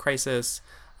them in The Crisis.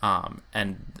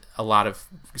 And a lot of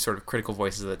sort of critical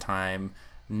voices at the time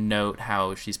note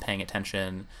how she's paying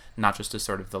attention not just to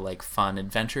sort of the like fun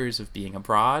adventures of being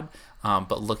abroad,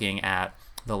 but looking at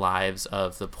the lives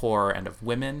of the poor and of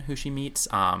women who she meets,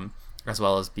 as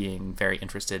well as being very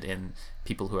interested in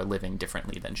people who are living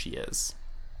differently than she is.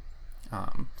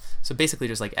 So basically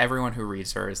just like everyone who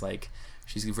reads her is like,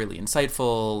 she's really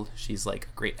insightful, she's like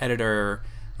a great editor,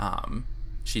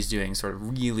 she's doing sort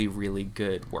of really, really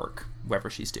good work wherever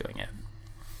she's doing it.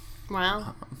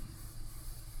 Wow.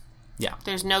 Yeah.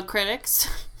 There's no critics?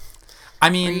 I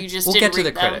mean, we'll get to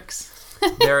the critics.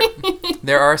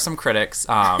 There are some critics.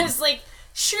 It's like,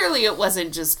 surely it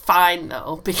wasn't just fine,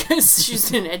 though, because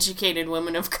she's an educated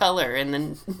woman of color in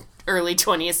the early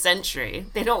 20th century.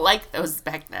 They don't like those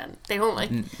back then. They don't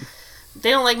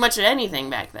like much of anything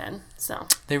back then. So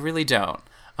they really don't.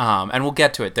 And we'll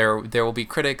get to it. There will be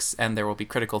critics and there will be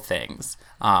critical things.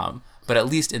 But at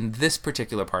least in this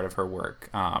particular part of her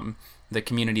work, the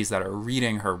communities that are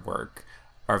reading her work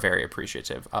are very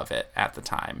appreciative of it at the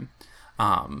time.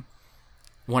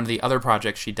 One of the other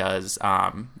projects she does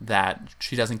that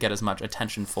she doesn't get as much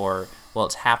attention for while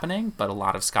it's happening, but a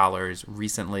lot of scholars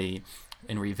recently,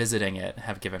 in revisiting it,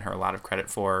 have given her a lot of credit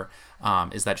for,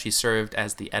 is that she served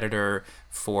as the editor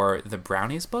for the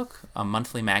Brownies Book, a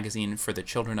monthly magazine for the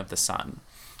children of the sun,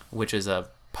 which is a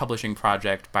publishing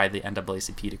project by the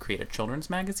NAACP to create a children's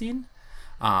magazine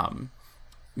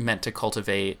meant to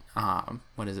cultivate,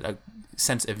 a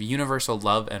sense of universal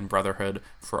love and brotherhood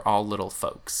for all little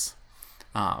folks.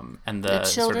 And the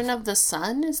children of the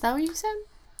sun? Is that what you said?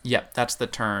 Yep, that's the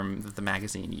term that the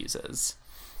magazine uses.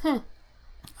 All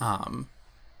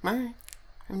right.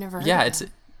 I've never heard of that.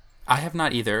 I have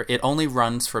not either. It only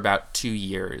runs for about 2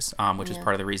 years, which is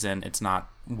part of the reason it's not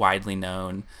widely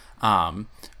known.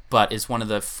 But is one of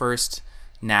the first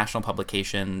national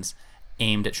publications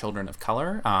aimed at children of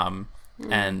color.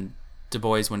 And Du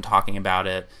Bois, when talking about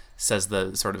it, says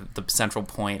the central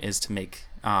point is to make,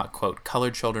 quote,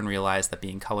 colored children realize that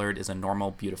being colored is a normal,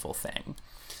 beautiful thing.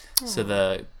 So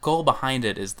the goal behind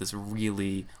it is this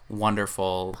really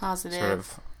wonderful,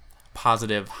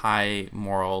 positive, high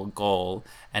moral goal,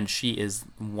 and she is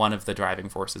one of the driving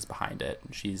forces behind it.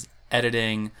 She's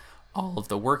editing all of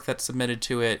the work that's submitted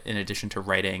to it, in addition to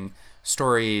writing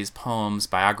stories, poems,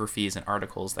 biographies, and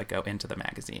articles that go into the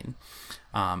magazine.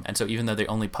 And so even though they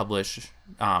only publish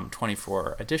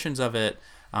 24 editions of it,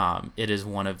 it is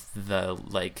one of the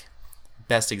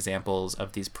best examples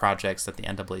of these projects that the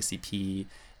NAACP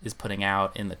is putting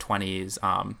out in the 20s,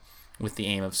 with the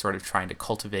aim of sort of trying to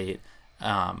cultivate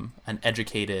an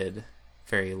educated,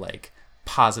 very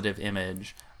positive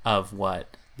image of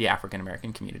what the African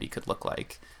American community could look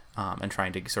like, and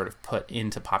trying to sort of put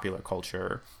into popular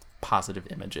culture positive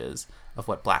images of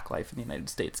what Black life in the United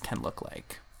States can look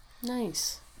like.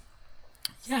 Nice.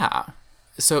 Yeah.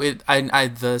 So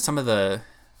some of the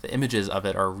images of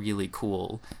it are really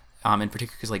cool. In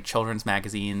particular, because children's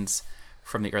magazines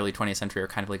from the early 20th century are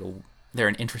kind of they're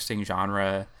an interesting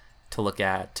genre to look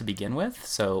at to begin with.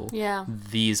 So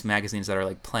these magazines that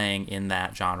are playing in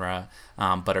that genre,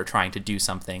 but are trying to do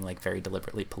something very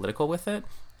deliberately political with it,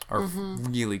 are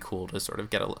really cool to sort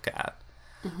of get a look at.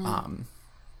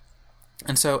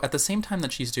 And so at the same time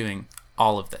that she's doing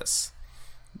all of this,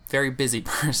 very busy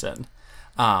person,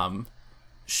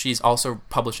 she's also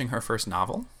publishing her first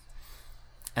novel.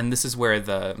 And this is where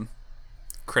the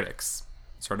critics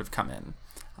sort of come in.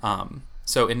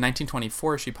 So in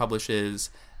 1924, she publishes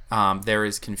There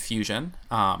Is Confusion,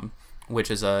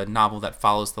 which is a novel that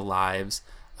follows the lives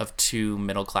of two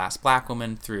middle-class Black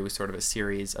women through sort of a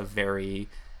series of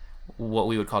what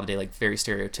we would call today very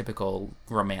stereotypical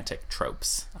romantic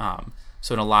tropes.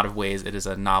 So in a lot of ways, it is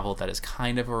a novel that is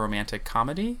kind of a romantic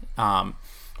comedy,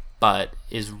 but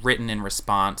is written in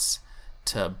response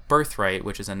to Birthright,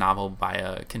 which is a novel by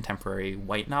a contemporary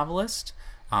white novelist,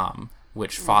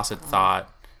 which Fawcett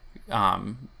thought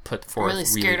put forth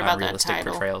really unrealistic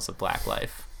portrayals of Black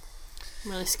life.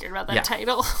 I'm really scared about that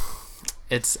title.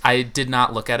 I did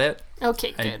not look at it.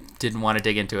 Okay, good. I didn't want to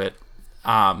dig into it.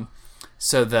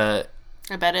 So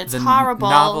I bet it's horrible.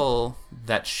 The novel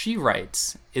that she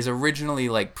writes is originally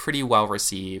pretty well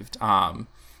received.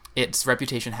 Its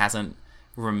reputation hasn't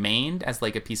remained as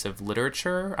a piece of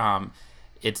literature.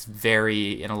 It's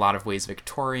very, in a lot of ways,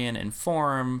 Victorian in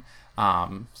form.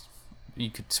 You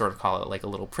could sort of call it a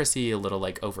little prissy, a little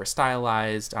over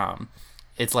stylized.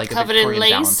 It's covered a in Victorian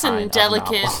lace Valentine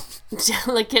and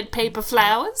delicate paper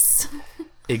flowers.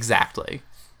 Exactly.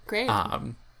 Great.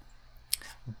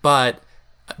 But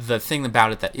the thing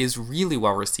about it that is really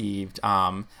well received,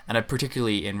 and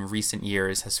particularly in recent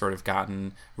years has sort of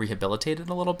gotten rehabilitated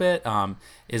a little bit,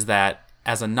 is that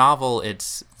as a novel,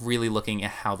 it's really looking at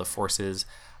how the forces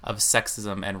of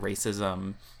sexism and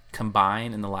racism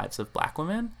combine in the lives of Black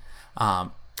women.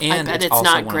 And I bet it's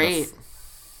not great.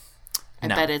 I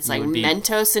bet it's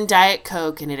Mentos and Diet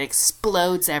Coke and it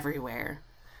explodes everywhere.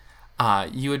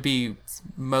 You would be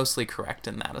mostly correct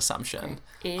in that assumption.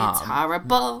 It's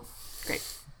horrible. Great.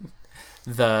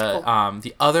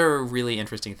 The other really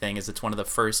interesting thing is it's one of the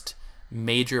first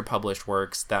major published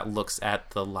works that looks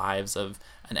at the lives of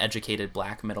an educated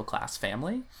black middle-class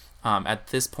family. At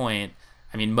this point,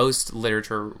 I mean, most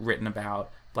literature written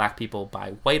about black people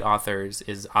by white authors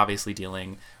is obviously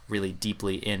dealing really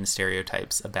deeply in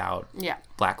stereotypes about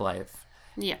black life.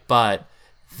 Yeah. But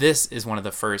this is one of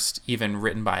the first, even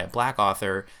written by a black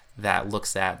author, that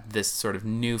looks at this sort of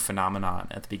new phenomenon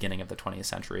at the beginning of the 20th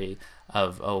century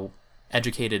of a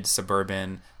educated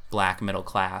suburban black middle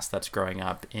class that's growing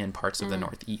up in parts of the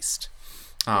Northeast.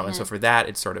 And so for that,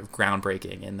 it's sort of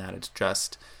groundbreaking in that it's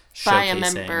just showcasing... By a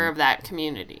member of that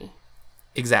community.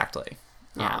 Exactly.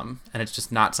 Yeah. And it's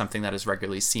just not something that is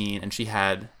regularly seen. And she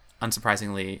had,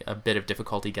 unsurprisingly, a bit of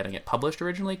difficulty getting it published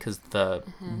originally because the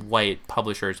white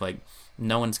publishers, like,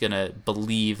 no one's going to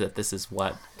believe that this is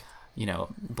what, you know,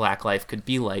 black life could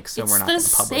be like, so we're not going to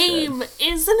publish it. It's the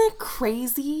same. Isn't it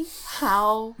crazy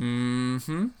how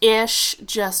ish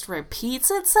just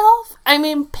repeats itself? I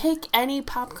mean, pick any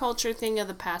pop culture thing of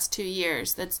the past 2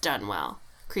 years that's done well.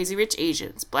 Crazy Rich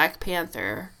Asians, Black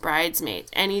Panther,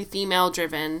 Bridesmaids, any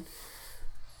female-driven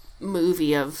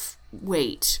movie of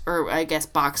weight, or I guess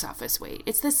box office weight.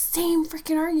 It's the same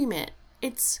freaking argument.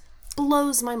 It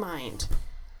blows my mind.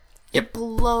 Yep. It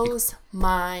blows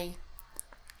my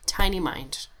tiny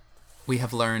mind. We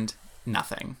have learned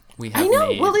nothing. We have I know.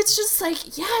 made... Well, it's just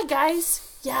like, yeah,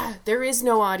 guys. Yeah, there is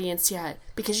no audience yet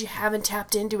because you haven't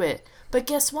tapped into it. But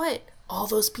guess what? All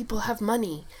those people have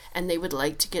money and they would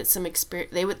like to get some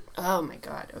experience. They would. Oh my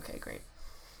God. Okay, great.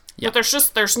 Yep.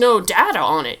 But there's no data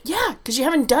on it. Yeah, because you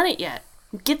haven't done it yet.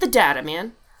 Get the data,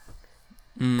 man.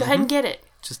 Go ahead and get it.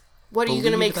 Just what are you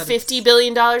going to make $50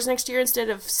 billion next year instead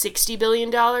of $60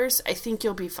 billion? I think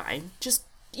you'll be fine. Just,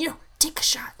 take a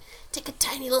shot. Take a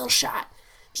tiny little shot.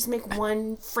 Just make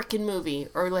one frickin' movie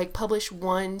or like publish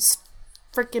one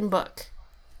frickin' book.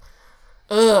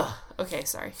 Ugh. Okay,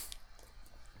 sorry.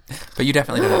 But you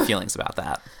definitely don't have feelings about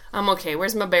that. I'm okay.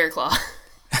 Where's my bear claw?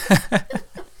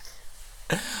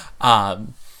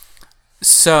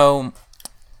 So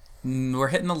we're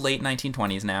hitting the late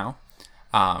 1920s now.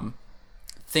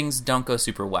 Things don't go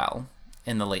super well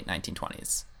in the late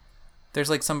 1920s. There's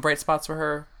like some bright spots for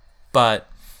her, but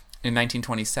in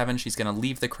 1927 she's going to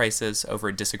leave the crisis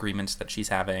over disagreements that she's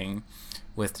having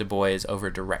with Du Bois over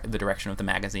the direction of the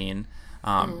magazine.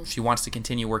 She wants to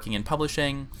continue working in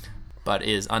publishing, but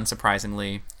is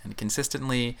unsurprisingly and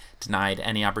consistently denied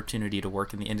any opportunity to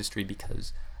work in the industry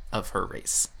because of her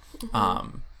race.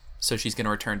 So she's going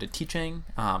to return to teaching.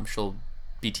 She'll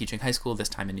be teaching high school, this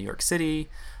time in New York City.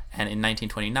 And in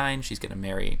 1929, she's going to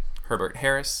marry Herbert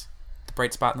Harris, the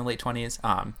bright spot in the late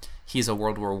 20s. He's a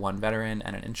World War I veteran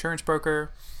and an insurance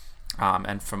broker.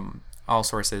 And from all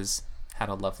sources, had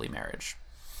a lovely marriage.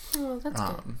 Oh, that's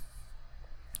good.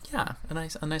 Yeah, a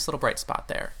nice little bright spot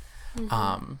there.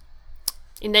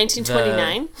 In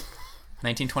 1929?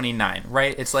 1929,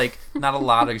 right? It's like not a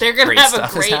lot of They're going to great have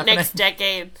stuff a great is happening. next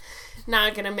decade.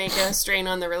 Not going to make a strain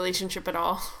on the relationship at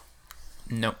all.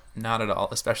 Nope, not at all,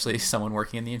 especially someone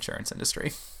working in the insurance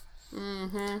industry.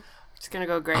 It's going to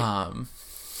go great.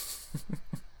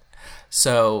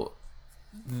 So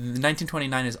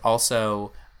 1929 is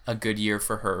also a good year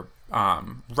for her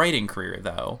writing career,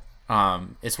 though.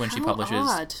 It's when she publishes...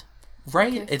 Odd.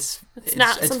 Right? Okay. It's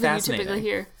not something you fascinating. typically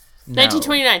hear. No.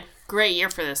 1929, great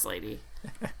year for this lady.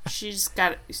 She's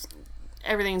got...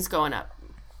 Everything's going up.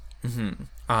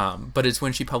 But it's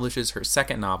when she publishes her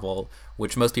second novel,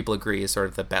 which most people agree is sort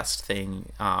of the best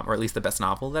thing, or at least the best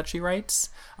novel that she writes.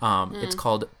 It's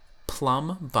called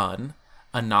Plum Bun,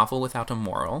 a novel without a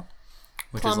moral,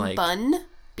 which Plum is like... Bun?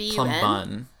 B-U-N? Plum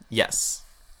Bun, yes.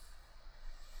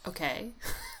 Okay.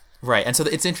 Right, and so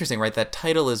it's interesting, right? That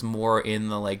title is more in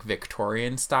the like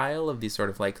Victorian style of these sort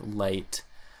of like light,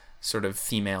 sort of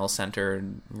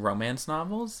female-centered romance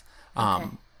novels. Okay.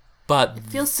 But It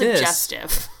feels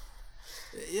suggestive.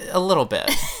 A little bit.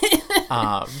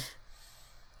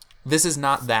 This is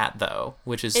not that, though,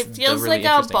 which is It feels the really like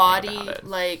a interesting body, thing about it.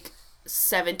 like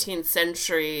 17th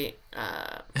century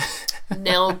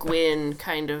Nell Gwyn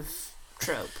kind of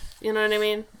trope. You know what I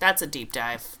mean? That's a deep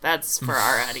dive. That's for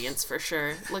our audience for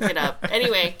sure. Look it up.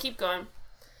 Anyway, keep going.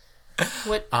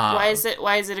 Why is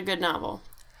it a good novel?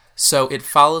 So it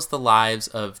follows the lives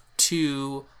of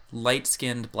two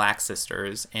light-skinned black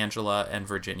sisters, Angela and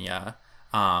Virginia,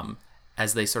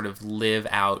 as they sort of live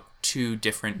out two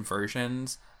different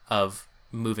versions of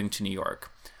moving to New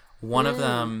York. One of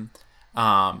them,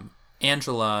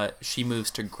 Angela, she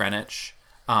moves to Greenwich,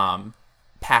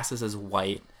 passes as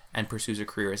white, and pursues a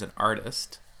career as an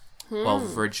artist. while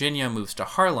Virginia moves to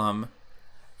Harlem,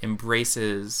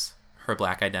 embraces her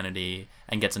Black identity,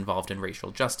 and gets involved in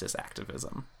racial justice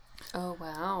activism. Oh,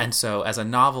 wow. And so as a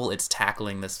novel, it's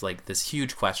tackling this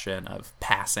huge question of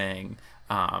passing,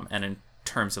 and in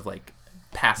terms of like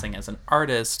passing as an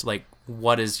artist, like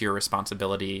what is your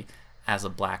responsibility as a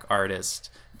Black artist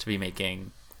to be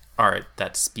making art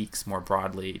that speaks more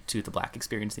broadly to the Black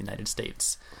experience in the United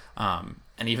States. And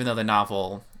even though the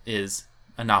novel is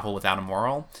a novel without a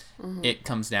moral, it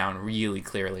comes down really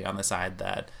clearly on the side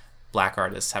that Black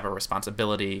artists have a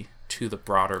responsibility to the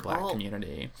broader Black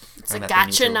community. It's and a that they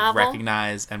need gotcha to novel.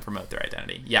 Recognize and promote their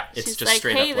identity. Yeah, it's She's just like,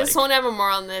 straight hey, up this like... won't have a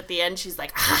moral, and at the end she's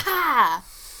like, ha ha!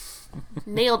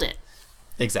 Nailed it.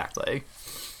 Exactly.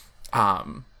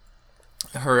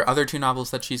 Her other two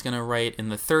novels that she's going to write in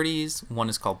the 30s, one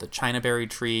is called The Chinaberry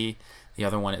Tree. The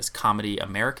other one is Comedy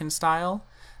American Style.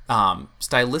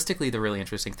 Stylistically, the really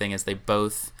interesting thing is they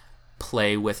both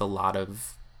play with a lot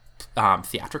of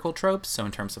theatrical tropes. So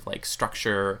in terms of like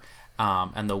structure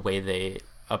and the way they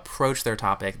approach their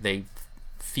topic, they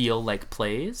feel like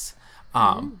plays,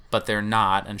 but they're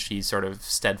not. And she sort of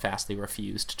steadfastly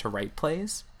refused to write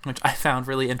plays, which I found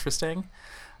really interesting.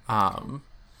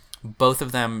 Both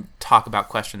of them talk about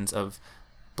questions of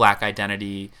Black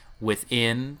identity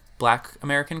within Black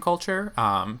American culture.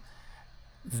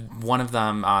 One of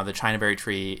them, The Chinaberry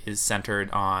Tree, is centered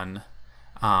on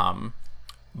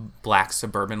Black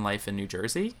suburban life in New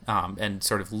Jersey, and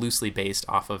sort of loosely based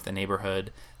off of the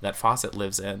neighborhood that Fawcett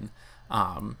lives in.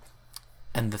 And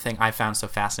the thing I found so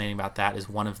fascinating about that is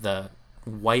one of the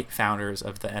white founders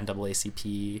of the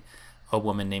NAACP, a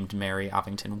woman named Mary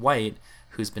Ovington White,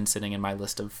 who's been sitting in my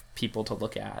list of people to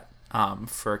look at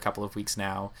for a couple of weeks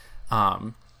now,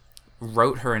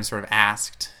 wrote her and sort of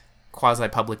asked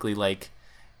quasi-publicly, like,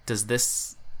 does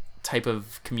this type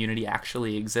of community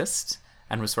actually exist?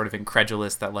 And was sort of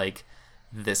incredulous that, like,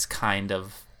 this kind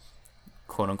of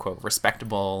quote-unquote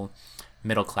respectable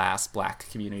middle-class Black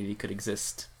community could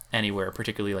exist anywhere,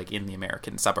 particularly, like, in the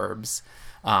American suburbs.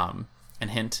 And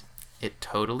hint, it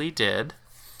totally did.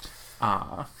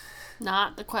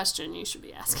 Not the question you should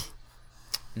be asking.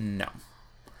 No.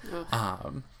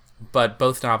 But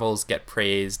both novels get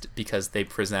praised because they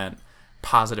present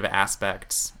positive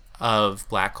aspects of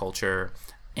Black culture,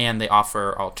 and they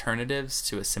offer alternatives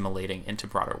to assimilating into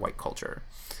broader white culture.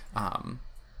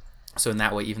 So in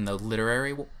that way, even though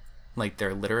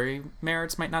their literary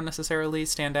merits might not necessarily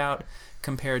stand out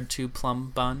compared to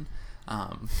Plum Bun,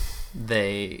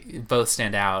 they both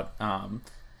stand out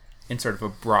in sort of a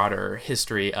broader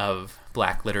history of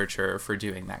Black literature for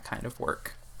doing that kind of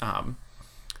work,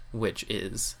 which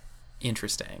is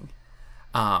interesting.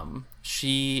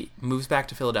 She moves back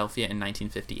to Philadelphia in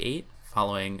 1958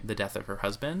 following the death of her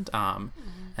husband, and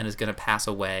is going to pass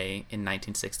away in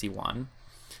 1961.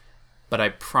 But I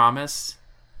promise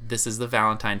this is the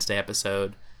Valentine's Day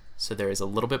episode, so there is a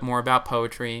little bit more about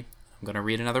poetry. I'm going to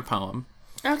read another poem.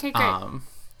 Okay, great.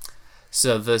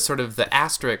 So the sort of the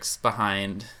asterisks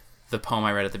behind the poem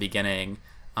I read at the beginning,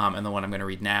 and the one I'm going to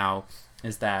read now,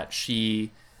 is that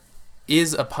she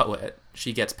is a poet.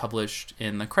 She gets published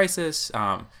in The Crisis.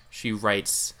 She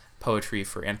writes poetry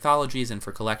for anthologies and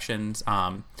for collections.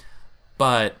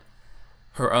 But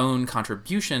her own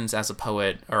contributions as a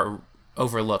poet are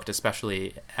overlooked,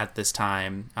 especially at this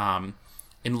time,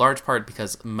 in large part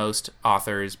because most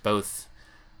authors, both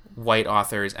white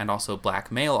authors and also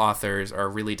Black male authors, are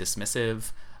really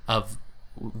dismissive of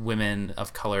women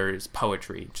of color's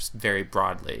poetry, just very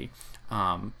broadly.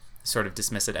 Sort of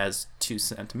dismiss it as too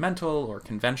sentimental or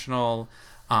conventional.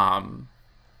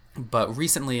 But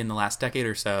recently, in the last decade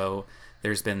or so,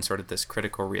 there's been sort of this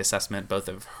critical reassessment, both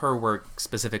of her work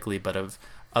specifically, but of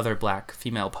other Black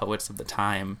female poets of the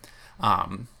time,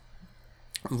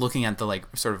 looking at the like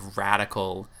sort of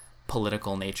radical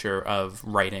political nature of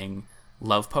writing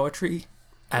love poetry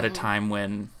at a time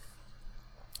when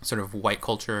sort of white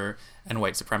culture and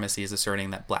white supremacy is asserting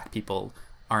that Black people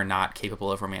are not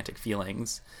capable of romantic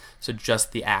feelings. So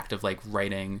just the act of like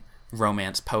writing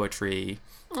romance poetry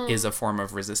is a form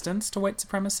of resistance to white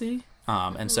supremacy.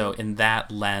 And so in that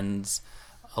lens,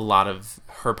 a lot of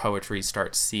her poetry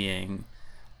starts seeing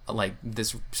like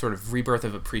this sort of rebirth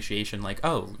of appreciation, like,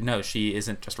 oh no, she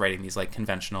isn't just writing these like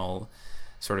conventional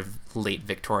sort of late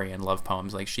Victorian love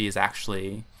poems. Like she is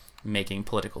actually making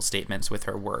political statements with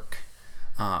her work.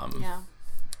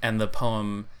 And the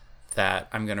poem that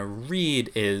I'm going to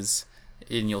read is,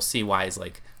 and you'll see why, is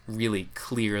like really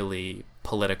clearly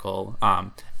political.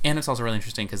 And it's also really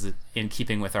interesting because in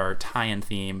keeping with our tie-in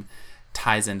theme,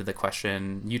 ties into the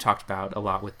question you talked about a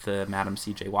lot with the Madam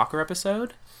C.J. Walker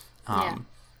episode. And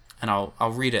I'll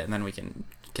read it and then we can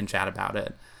chat about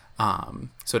it.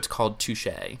 So it's called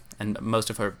Touche, and most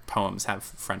of her poems have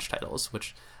French titles,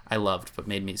 which I loved, but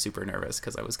made me super nervous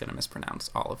because I was going to mispronounce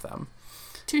all of them.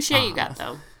 Touche, you got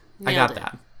though. I got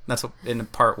that. That's in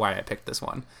part why I picked this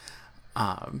one.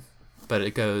 But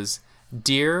it goes,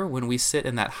 "Dear, when we sit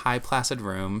in that high placid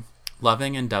room,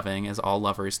 loving and doving as all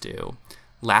lovers do,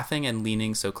 laughing and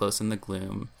leaning so close in the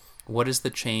gloom, what is the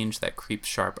change that creeps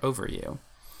sharp over you?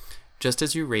 Just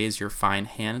as you raise your fine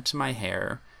hand to my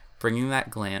hair, bringing that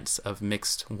glance of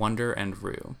mixed wonder and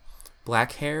rue.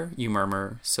 Black hair, you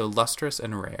murmur, so lustrous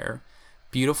and rare,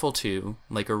 beautiful too,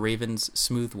 like a raven's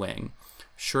smooth wing.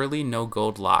 Surely no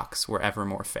gold locks were ever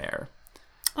more fair.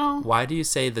 Oh. Why do you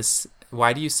say this?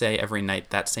 Why do you say every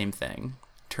night that same thing,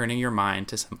 turning your mind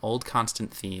to some old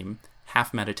constant theme,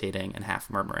 half meditating and half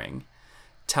murmuring?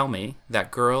 Tell me, that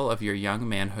girl of your young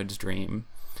manhood's dream,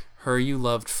 her you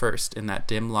loved first in that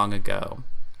dim long ago,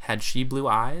 had she blue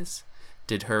eyes?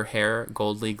 Did her hair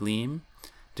goldly gleam?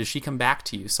 Did she come back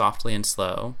to you softly and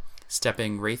slow,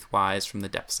 stepping wraith-wise from the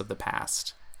depths of the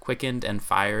past, quickened and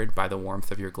fired by the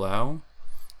warmth of your glow?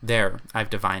 There, I've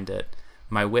divined it.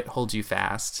 My wit holds you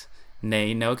fast.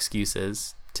 Nay, no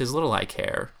excuses. 'Tis little I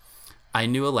care. I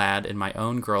knew a lad in my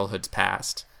own girlhood's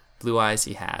past. Blue eyes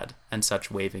he had, and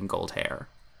such waving gold hair."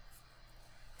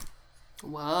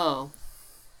 Whoa.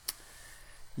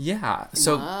 Yeah,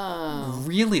 so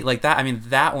really, like that, I mean,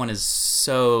 that one is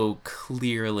so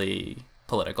clearly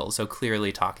political, so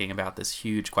clearly talking about this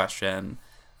huge question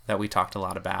that we talked a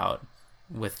lot about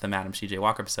with the Madam C.J.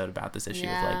 Walker episode about this issue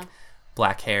of like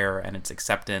black hair and its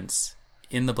acceptance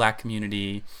in the black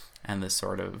community and the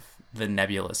sort of the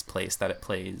nebulous place that it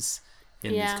plays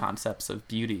in these concepts of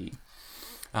beauty.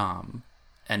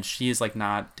 And she is like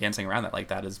not dancing around that. Like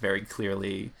that is very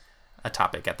clearly a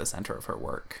topic at the center of her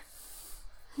work.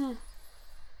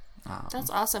 That's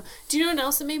awesome. Do you know what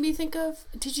else it made me think of?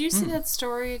 Did you see that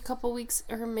story a couple weeks,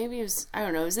 or maybe it was, I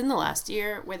don't know, it was in the last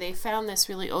year, where they found this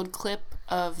really old clip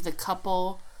of the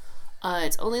couple.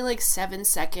 It's only like 7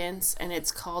 seconds, and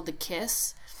it's called The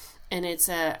Kiss, and it's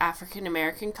a African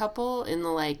American couple in the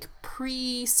like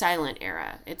pre-silent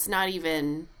era. It's not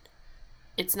even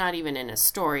in a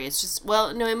story. It's just,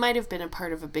 well, no, it might have been a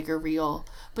part of a bigger reel,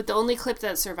 but the only clip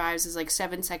that survives is like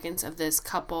 7 seconds of this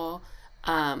couple,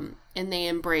 and they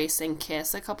embrace and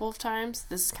kiss a couple of times.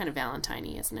 This is kind of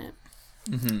Valentine-y, isn't it?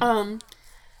 Mm-hmm.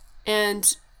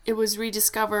 And it was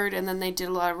rediscovered, and then they did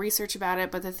a lot of research about it,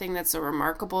 but the thing that's so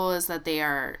remarkable is that they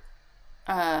are,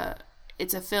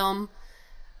 it's a film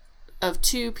of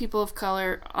two people of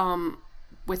color,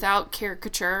 without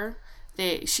caricature.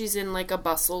 She's in like a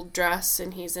bustled dress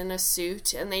and he's in a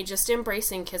suit, and they just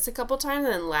embrace and kiss a couple times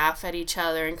and then laugh at each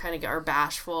other and kind of are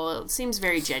bashful. It seems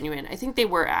very genuine. I think they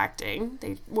were acting.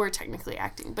 They were technically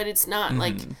acting, but it's not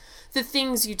like the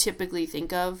things you typically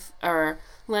think of, or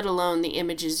let alone the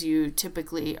images you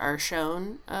typically are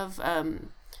shown of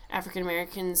African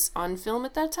Americans on film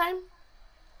at that time.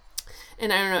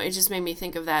 And I don't know, it just made me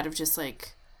think of that, of just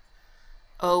like,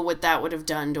 oh, what that would have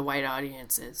done to white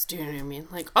audiences. Do you know what I mean?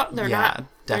 Like, oh, they're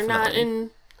not in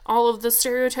all of the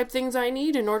stereotype things I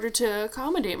need in order to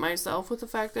accommodate myself with the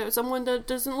fact that someone that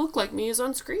doesn't look like me is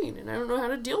on screen, and I don't know how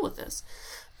to deal with this.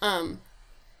 But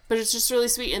it's just really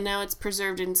sweet, and now it's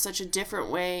preserved in such a different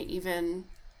way, even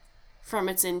from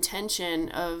its intention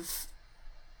of,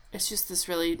 it's just this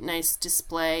really nice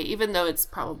display, even though it's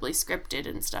probably scripted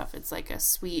and stuff. It's like a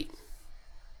sweet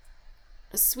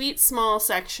small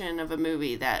section of a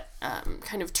movie that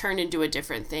kind of turned into a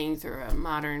different thing through a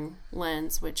modern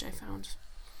lens, which I found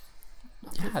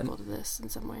applicable to this in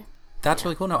some way. That's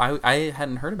really cool. No, I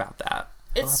hadn't heard about that.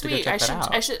 It's sweet.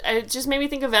 It just made me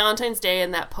think of Valentine's Day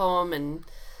and that poem and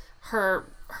her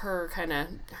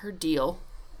deal.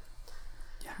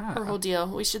 Yeah. Her whole deal.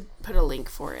 We should put a link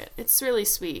for it. It's really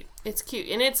sweet. It's cute.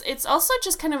 And it's also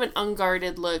just kind of an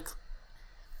unguarded look.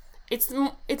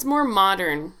 It's more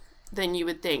modern than you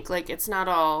would think. Like, it's not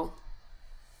all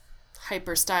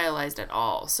hyper stylized at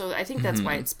all. So I think that's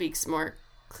why it speaks more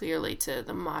clearly to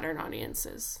the modern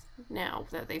audiences now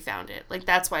that they found it. Like,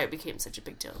 that's why it became such a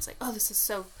big deal. It's like, oh, this is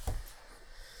so,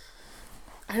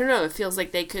 I don't know, it feels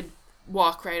like they could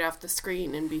walk right off the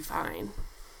screen and be fine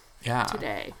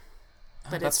today.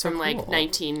 But it's from like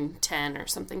 1910 or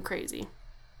something crazy.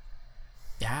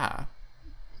 Yeah.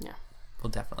 We'll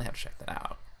definitely have to check that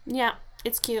out. Yeah,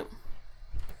 it's cute.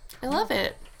 I love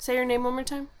it. Say your name one more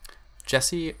time.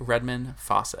 Jessie Redman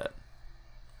Fawcett.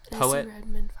 Poet,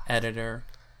 editor,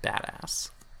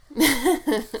 badass.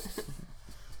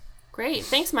 Great.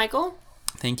 Thanks, Michael.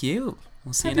 Thank you.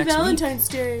 We'll see you next Valentine's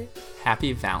Day.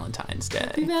 Happy Valentine's Day.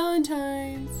 Happy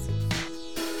Valentine's.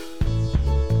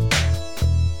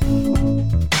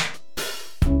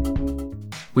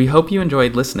 We hope you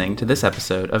enjoyed listening to this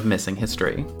episode of Missing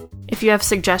History. If you have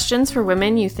suggestions for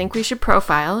women you think we should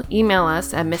profile, email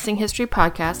us at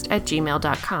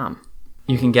missinghistorypodcast@gmail.com.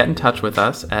 You can get in touch with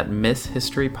us at Miss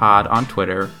History Pod on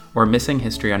Twitter or Missing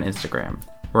History on Instagram.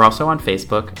 We're also on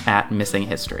Facebook at Missing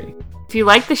History. If you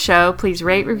like the show, please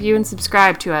rate, review, and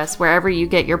subscribe to us wherever you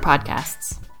get your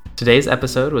podcasts. Today's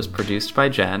episode was produced by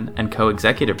Jen and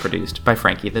co-executive produced by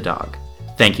Frankie the dog.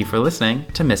 Thank you for listening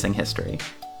to Missing History.